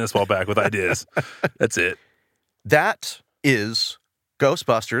toss a tennis ball back with ideas. That's it. That is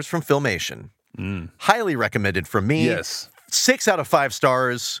Ghostbusters from Filmation. Highly recommended from me. Yes. 6 out of 5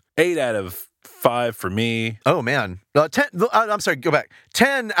 stars. 8 out of 5 for me. Oh, man. 10, I'm sorry, go back.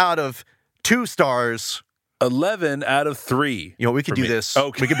 10 out of 2 stars. 11 out of 3. You know, we could do this.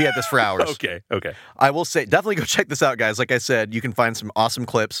 Okay. We could be at this for hours. Okay. I will say, definitely go check this out, guys. Like I said, you can find some awesome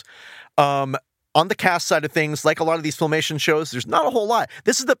clips. On the cast side of things, like a lot of these Filmation shows, there's not a whole lot.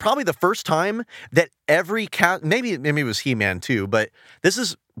 This is probably the first time that every cast, maybe it was He-Man too, but this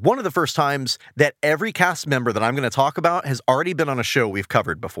is one of the first times that every cast member that I'm going to talk about has already been on a show we've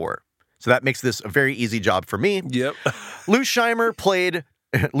covered before. So that makes this a very easy job for me. Yep. Lou Scheimer,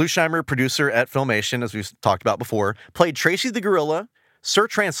 producer at Filmation, as we've talked about before, played Tracy the Gorilla, Sir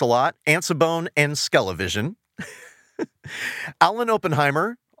Trancelot, Ansibone, and Skelevision. Alan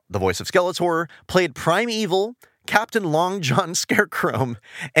Oppenheimer, the voice of Skeletor, played Primeval, Captain Long John Scarecrow,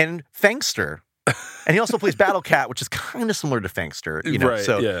 and Fangster. And he also plays Battle Cat, which is kind of similar to Fangster. Right,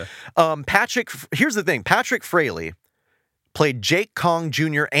 so, yeah. Here's the thing. Patrick Fraley played Jake Kong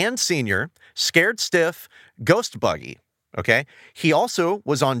Jr. and Sr., Scared Stiff, Ghost Buggy. Okay. He also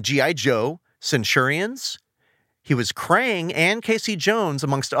was on G.I. Joe, Centurions. He was Krang and Casey Jones,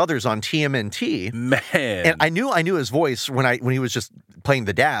 amongst others, on TMNT. Man. And I knew his voice when he was just playing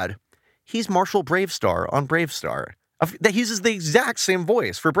the dad. He's Marshall Bravestar on Bravestar. He uses the exact same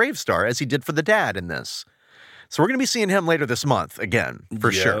voice for Bravestar as he did for the dad in this. So we're going to be seeing him later this month again,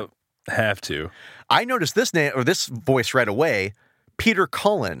 for sure. Have to. I noticed this name or this voice right away. Peter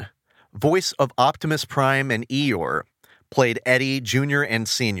Cullen, voice of Optimus Prime and Eeyore. Played Eddie Jr. and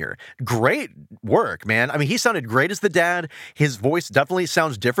Sr. Great work, man. I mean, he sounded great as the dad. His voice definitely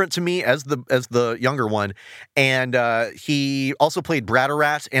sounds different to me as the younger one. And he also played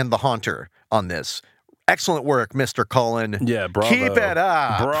Bratterat and the Haunter on this. Excellent work, Mr. Cullen. Yeah, bravo. Keep it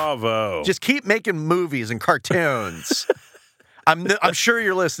up. Bravo. Just keep making movies and cartoons. I'm sure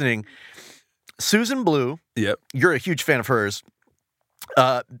you're listening. Susan Blue. Yep. You're a huge fan of hers.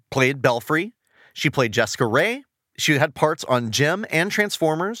 Played Belfry. She played Jessica Ray. She had parts on Jem and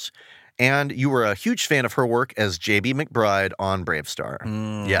Transformers, and you were a huge fan of her work as J.B. McBride on Bravestar.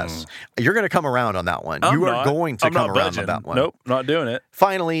 Yes. You're going to come around on that one. You are going to come around on that one. Nope, not doing it.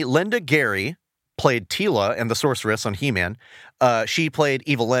 Finally, Linda Gary played Teela and the Sorceress on He-Man. She played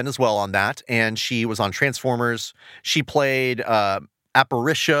Evelyn as well on that, and she was on Transformers. She played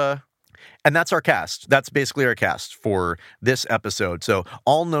Apparitia. And that's our cast. That's basically our cast for this episode. So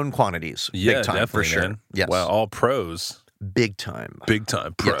all known quantities. Yeah, big time definitely, for sure. Man. Yes. Wow, all pros. Big time. Big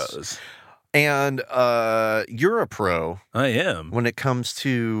time pros. Yes. And you're a pro. I am. When it comes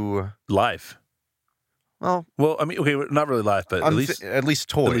to life. Well, I mean, okay, not really life, but at least toys. At least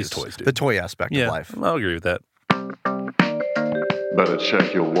toys, dude. The toy aspect of life. I'll agree with that. Better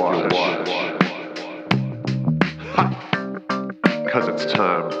check your watch. Because it's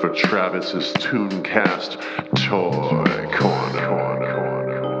time for Travis's Tooncast Toy Corner.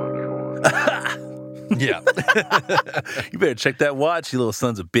 Yeah. You better check that watch, you little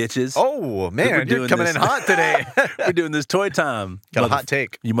sons of bitches. Oh, man, you're coming in hot today. We're doing this toy time. Got a hot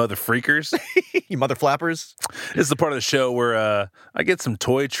take. You mother freakers. You mother flappers. This is the part of the show where I get some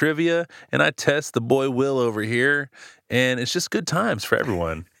toy trivia, and I test the boy Will over here, and it's just good times for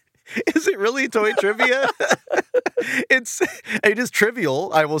everyone. Is it really toy trivia? It is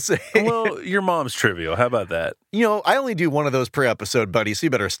trivial, I will say. Well, your mom's trivial. How about that? You know, I only do one of those per episode, buddy, so you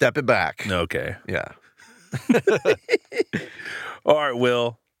better step it back. Okay. Yeah. All right,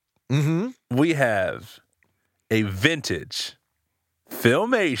 Will. Mm-hmm. We have a vintage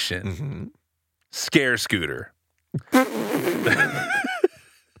Filmation scare scooter.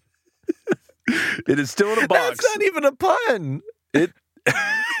 It is still in a box. That's not even a pun. It.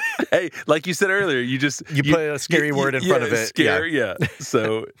 Hey, like you said earlier, you put a scary word in front of it. Scary, yeah.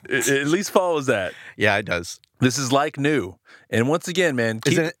 So it at least follows that. Yeah, it does. This is like new. And once again, man,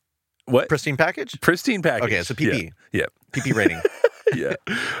 isn't it what? Pristine package? Pristine package. Okay, it's a PP. Yeah. PP rating. Yeah.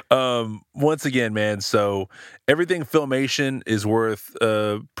 Once again, man, so everything Filmation is worth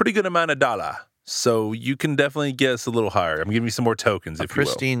a pretty good amount of dollar. So you can definitely guess a little higher. I'm giving you some more tokens, if you will.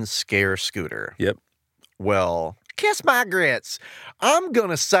 Pristine scare scooter. Yep. Well, kiss my grits. I'm going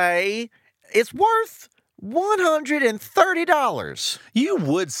to say it's worth $130. You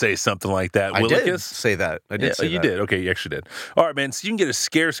would say something like that, I Willikis. did say that. I did say you that. did. Okay, you actually did. All right, man. So you can get a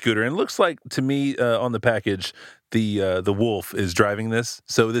scare scooter, and it looks like to me on the package, the wolf is driving this.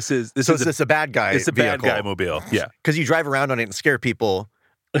 So this is a bad guy. It's a vehicle. bad guy mobile. Yeah, because you drive around on it and scare people.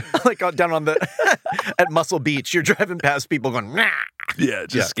 Like down on the at Muscle Beach, you're driving past people going, nah. Yeah,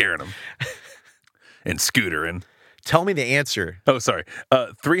 just scaring them and scootering. Tell me the answer. Oh, sorry.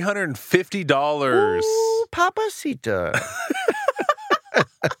 $350. Ooh, Papacita.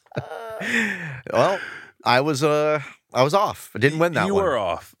 Well, I was off. I didn't win that one. You were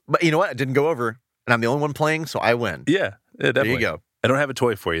off. But you know what? It didn't go over. And I'm the only one playing, so I win. Yeah, definitely. There you go. I don't have a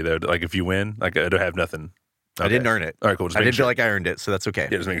toy for you, though. Like, if you win, like, I don't have nothing. Okay. I didn't earn it. All right, cool. I didn't feel like I earned it, so that's okay.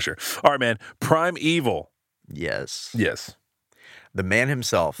 Yeah, just making sure. All right, man. Prime Evil. Yes. Yes. The man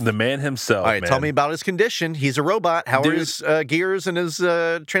himself. The man himself. All right, man. tell me about his condition. He's a robot. How are his gears and his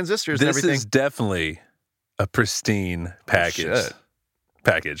transistors and everything? This is definitely a pristine package. Oh, shit.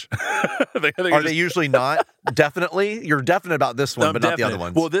 Package. Are they usually not? Definitely? You're definite about this one, but not the other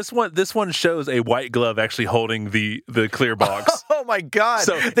ones. Well, this one shows a white glove actually holding the clear box. Oh my God.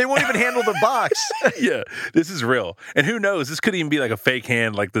 So, they won't even handle the box. Yeah, this is real. And who knows? This could even be like a fake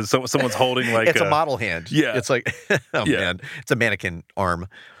hand, like someone's holding like it's a model hand. Yeah. It's like, man, it's a mannequin arm.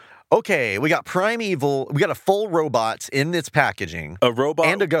 Okay, we got Prime Evil. We got a full robot in its packaging. A robot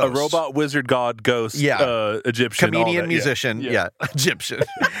and a ghost. A robot, wizard, god, ghost, Egyptian, comedian, musician. Yeah. Egyptian.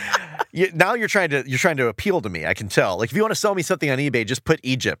 Now you're trying to appeal to me. I can tell. Like if you want to sell me something on eBay, just put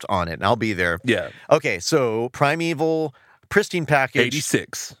Egypt on it, and I'll be there. Yeah. Okay, so Prime Evil, pristine package,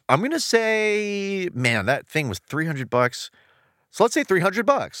 86. I'm gonna say, man, that thing was $300. So let's say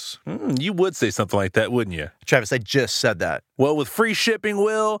 $300. You would say something like that, wouldn't you? Travis, I just said that. Well, with free shipping,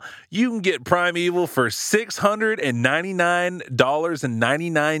 Will, you can get Prime Evil for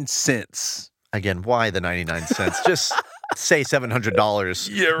 $699.99. Again, why the 99 cents? Just say $700.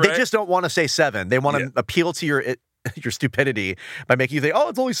 Yeah, right. They just don't want to say $7. They want to appeal to your stupidity by making you think, oh,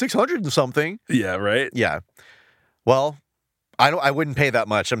 it's only $600 and something. Yeah, right. Yeah. Well, I wouldn't pay that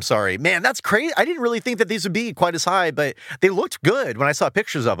much. I'm sorry. Man, that's crazy. I didn't really think that these would be quite as high, but they looked good when I saw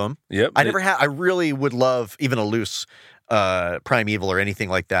pictures of them. Yep. I really would love even a loose Prime Evil or anything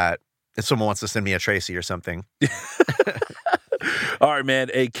like that. If someone wants to send me a Tracy or something. All right,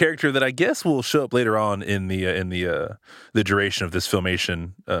 man. A character that I guess will show up later on in the duration of this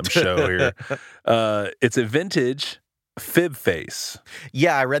Filmation show here. It's a vintage Fib Face.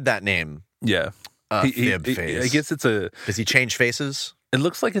 Yeah, I read that name. Yeah. Fib Face. I guess it's a... Does he change faces? It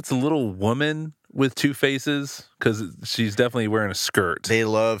looks like it's a little woman with two faces because she's definitely wearing a skirt. They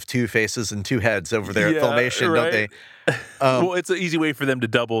love two faces and two heads over there at Filmation, right? Don't they? Well, it's an easy way for them to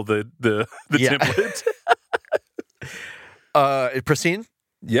double the template. Pristine?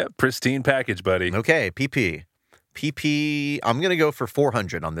 Yep, pristine package, buddy. Okay, PP. I'm going to go for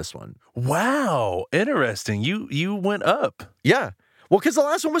 $400 on this one. Wow, interesting. You went up. Yeah. Well, because the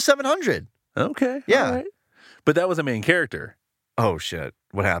last one was $700. Okay. Yeah. All right. But that was a main character. Oh, shit.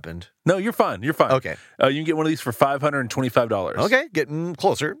 What happened? No, you're fine. You're fine. Okay. You can get one of these for $525. Okay, getting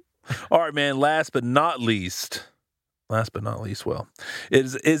closer. All right, man. Last but not least, well,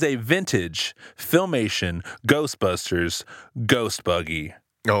 is a vintage Filmation Ghostbusters Ghost Buggy.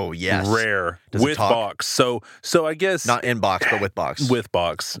 Oh, yes. Rare. Does with box. So I guess... Not in box, but with box. With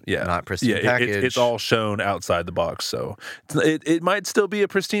box, yeah. Not pristine package. It's all shown outside the box, so it might still be a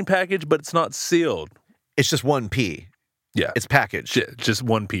pristine package, but it's not sealed. It's just 1P. Yeah. It's packaged. Just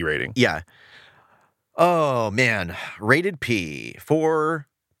 1P rating. Yeah. Oh, man. Rated P for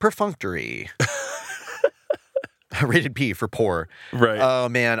perfunctory. Rated P for poor. Right. Oh,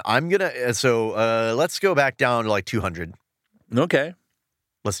 man. I'm going to... So let's go back down to like 200. Okay.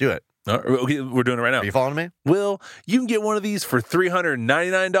 Let's do it. Okay, we're doing it right now. Are you following me? Will, you can get one of these for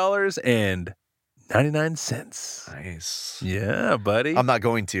 $399.99. Nice. Yeah, buddy. I'm not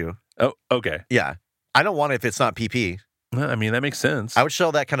going to. Oh, okay. Yeah. I don't want it if it's not PP. I mean, that makes sense. I would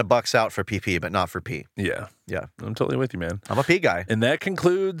shell that kind of bucks out for PP, but not for P. Yeah. Yeah. I'm totally with you, man. I'm a P guy. And that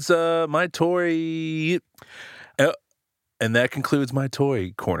concludes my toy... And that concludes my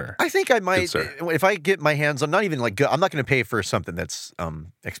toy corner. I think I might, if I get my hands on, not even like, I'm not going to pay for something that's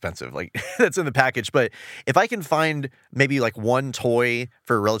expensive, like that's in the package. But if I can find maybe like one toy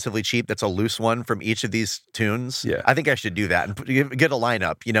for relatively cheap that's a loose one from each of these tunes, I think I should do that and get a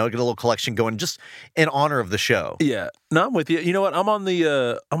lineup, get a little collection going just in honor of the show. Yeah. No, I'm with you. You know what? I'm on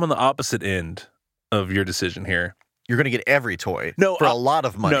the opposite end of your decision here. You're going to get every toy for a lot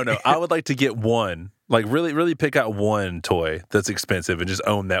of money. No. I would like to get one. Like, really, really pick out one toy that's expensive and just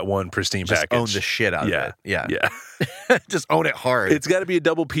own that one pristine package. Own the shit out of it. Yeah. Just own it hard. It's got to be a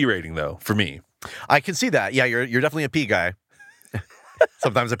double P rating, though, for me. I can see that. Yeah, you're definitely a P guy.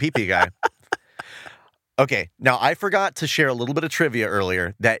 Sometimes a PP guy. Okay, now I forgot to share a little bit of trivia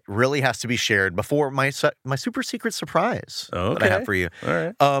earlier that really has to be shared before my super secret surprise that I have for you. All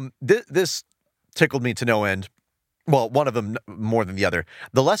right. This tickled me to no end. Well, one of them more than the other.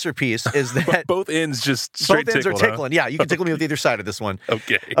 The lesser piece is that both ends just straight both ends tickled, are tickling. Huh? Yeah, you can tickle me with either side of this one.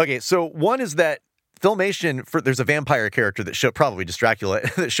 Okay. So one is that Filmation, there's a vampire character that probably just Dracula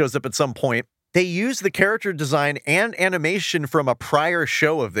that shows up at some point. They use the character design and animation from a prior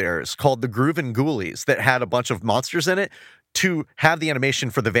show of theirs called The Grooven Ghoulies that had a bunch of monsters in it to have the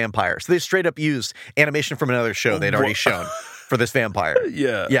animation for the vampire. So they straight up used animation from another show they'd already shown for this vampire.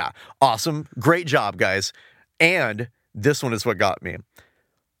 Yeah. Awesome. Great job, guys. And this one is what got me.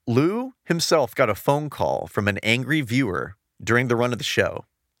 Lou himself got a phone call from an angry viewer during the run of the show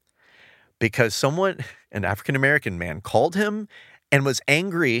because an African-American man, called him and was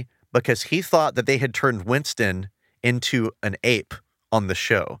angry because he thought that they had turned Winston into an ape on the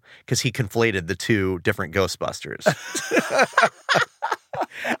show because he conflated the two different Ghostbusters.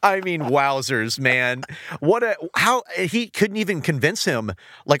 I mean, wowzers, man. How he couldn't even convince him,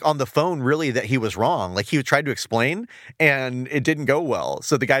 like on the phone, really, that he was wrong. Like he tried to explain and it didn't go well.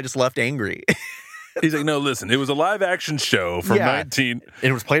 So the guy just left angry. He's like, no, listen, it was a live action show from 19.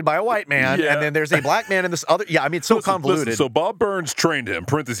 It was played by a white man. And then there's a black man in this other. Yeah, I mean, it's so convoluted. Listen, so Bob Burns trained him,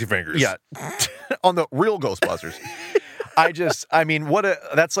 parenthesis fingers. Yeah. On the real Ghostbusters.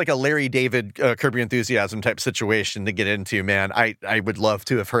 That's like a Larry David Curb Your Enthusiasm type situation to get into, man. I would love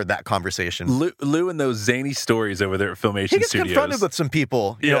to have heard that conversation. Lou and those zany stories over there at Filmation Studios. Studios. He gets confronted with some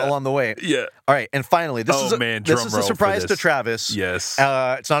people, along the way. Yeah. All right, and finally, this is a surprise to Travis. Yes.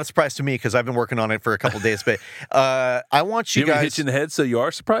 It's not a surprise to me because I've been working on it for a couple of days, but I want you guys... hit you in the head so you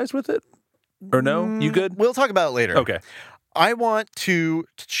are surprised with it? Or no? You good? We'll talk about it later. Okay. I want to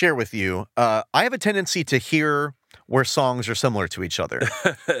share with you, I have a tendency to hear where songs are similar to each other.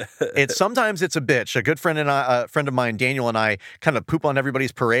 Sometimes it's a bitch. A good friend of mine, Daniel, and I kind of poop on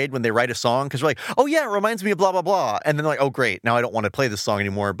everybody's parade when they write a song because we're like, oh yeah, it reminds me of blah, blah, blah. And then they're like, oh great, now I don't want to play this song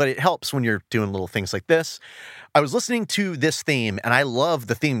anymore. But it helps when you're doing little things like this. I was listening to this theme and I love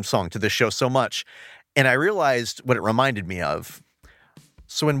the theme song to this show so much. And I realized what it reminded me of.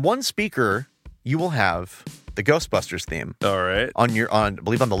 So in one speaker, you will have the Ghostbusters theme. All right. I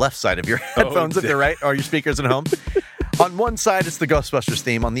believe on the left side of your headphones, if they're right, or your speakers at home. On one side, it's the Ghostbusters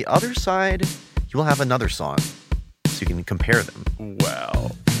theme. On the other side, you will have another song, so you can compare them.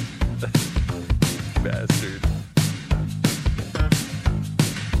 Wow. Bastard.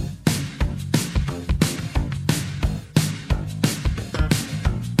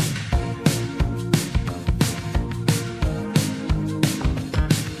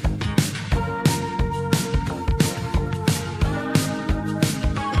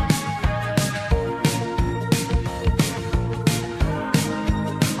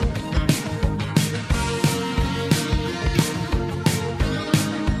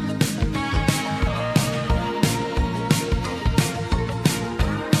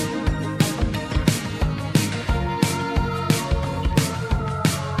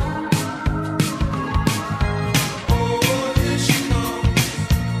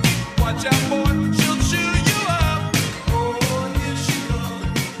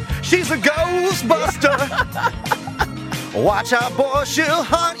 Watch out, boy, she'll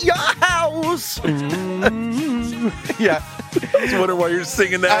haunt your house. Yeah. I was wondering why you're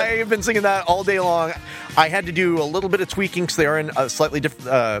singing that. I've been singing that all day long. I had to do a little bit of tweaking because they are in a slightly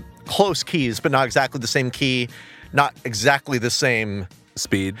different, close keys, but not exactly the same key, not exactly the same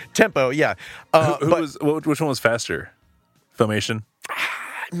speed, tempo. Yeah. Which one was faster? Filmation?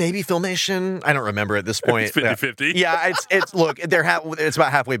 Maybe Filmation. I don't remember at this point. It's 50-50. Yeah, it's look, it's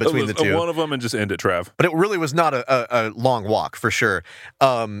about halfway between the two. One of them and just end it, Trav. But it really was not a long walk for sure.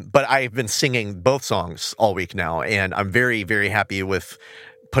 But I've been singing both songs all week now, and I'm very, very happy with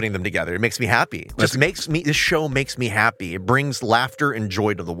putting them together. It makes me happy. This show makes me happy. It brings laughter and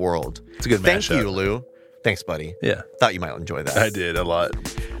joy to the world. It's a good Thank mashup. you, Lou. Thanks, buddy. Yeah. Thought you might enjoy that. I did a lot.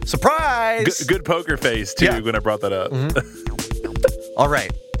 Surprise! Good poker face, too, when I brought that up. All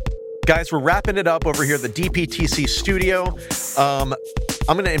right. Guys, we're wrapping it up over here at the DPTC studio. I'm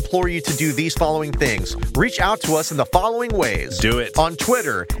going to implore you to do these following things. Reach out to us in the following ways. Do it. On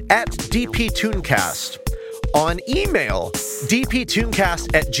Twitter, at DPTooncast. On email,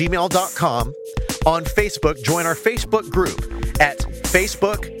 dptooncast@gmail.com. On Facebook, join our Facebook group at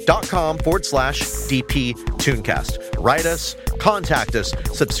facebook.com/DPTooncast. Write us, contact us,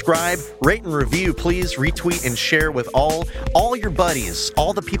 subscribe, rate and review. Please retweet and share with all your buddies,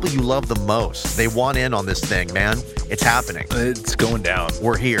 all the people you love the most. They want in on this thing, man. It's happening. It's going down.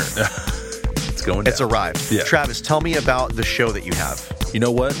 We're here. It's going down. It's arrived. Yeah. Travis, tell me about the show that you have. You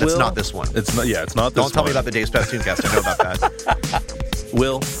know what, It's Will? not this one. It's not. Yeah, it's not this one. Don't tell me about the Days Past Tooncast. I know about that.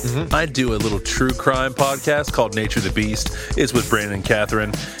 Will, I do a little true crime podcast called Nature the Beast. It's with Brandon and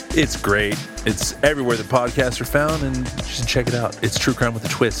Catherine. It's great. It's everywhere that podcasts are found, and you should check it out. It's true crime with a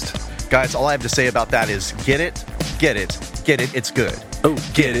twist. Guys, all I have to say about that is get it, it's good. Oh,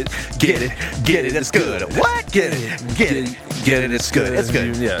 get it, it's good. What? Get it, it's good. It's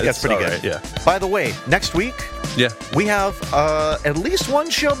good. Yeah, that's pretty good. Right, yeah. By the way, next week, yeah, we have at least one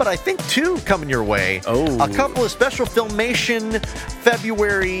show, but I think two coming your way. Oh. A couple of special Filmation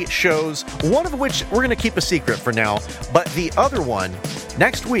February shows, one of which we're going to keep a secret for now, but the other one,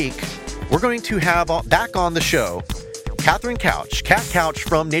 next week, we're going to have back on the show Catherine Couch, Cat Couch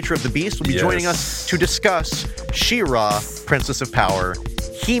from Nature of the Beast, will be joining us to discuss She-Ra, Princess of Power,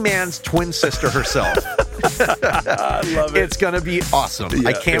 He-Man's twin sister herself. I love it. It's going to be awesome. Yeah,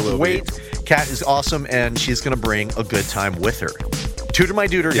 I can't wait. Cat is awesome, and she's going to bring a good time with her. Tutor my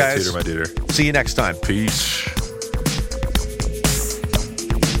duder, guys. Tutor my duder. See you next time. Peace.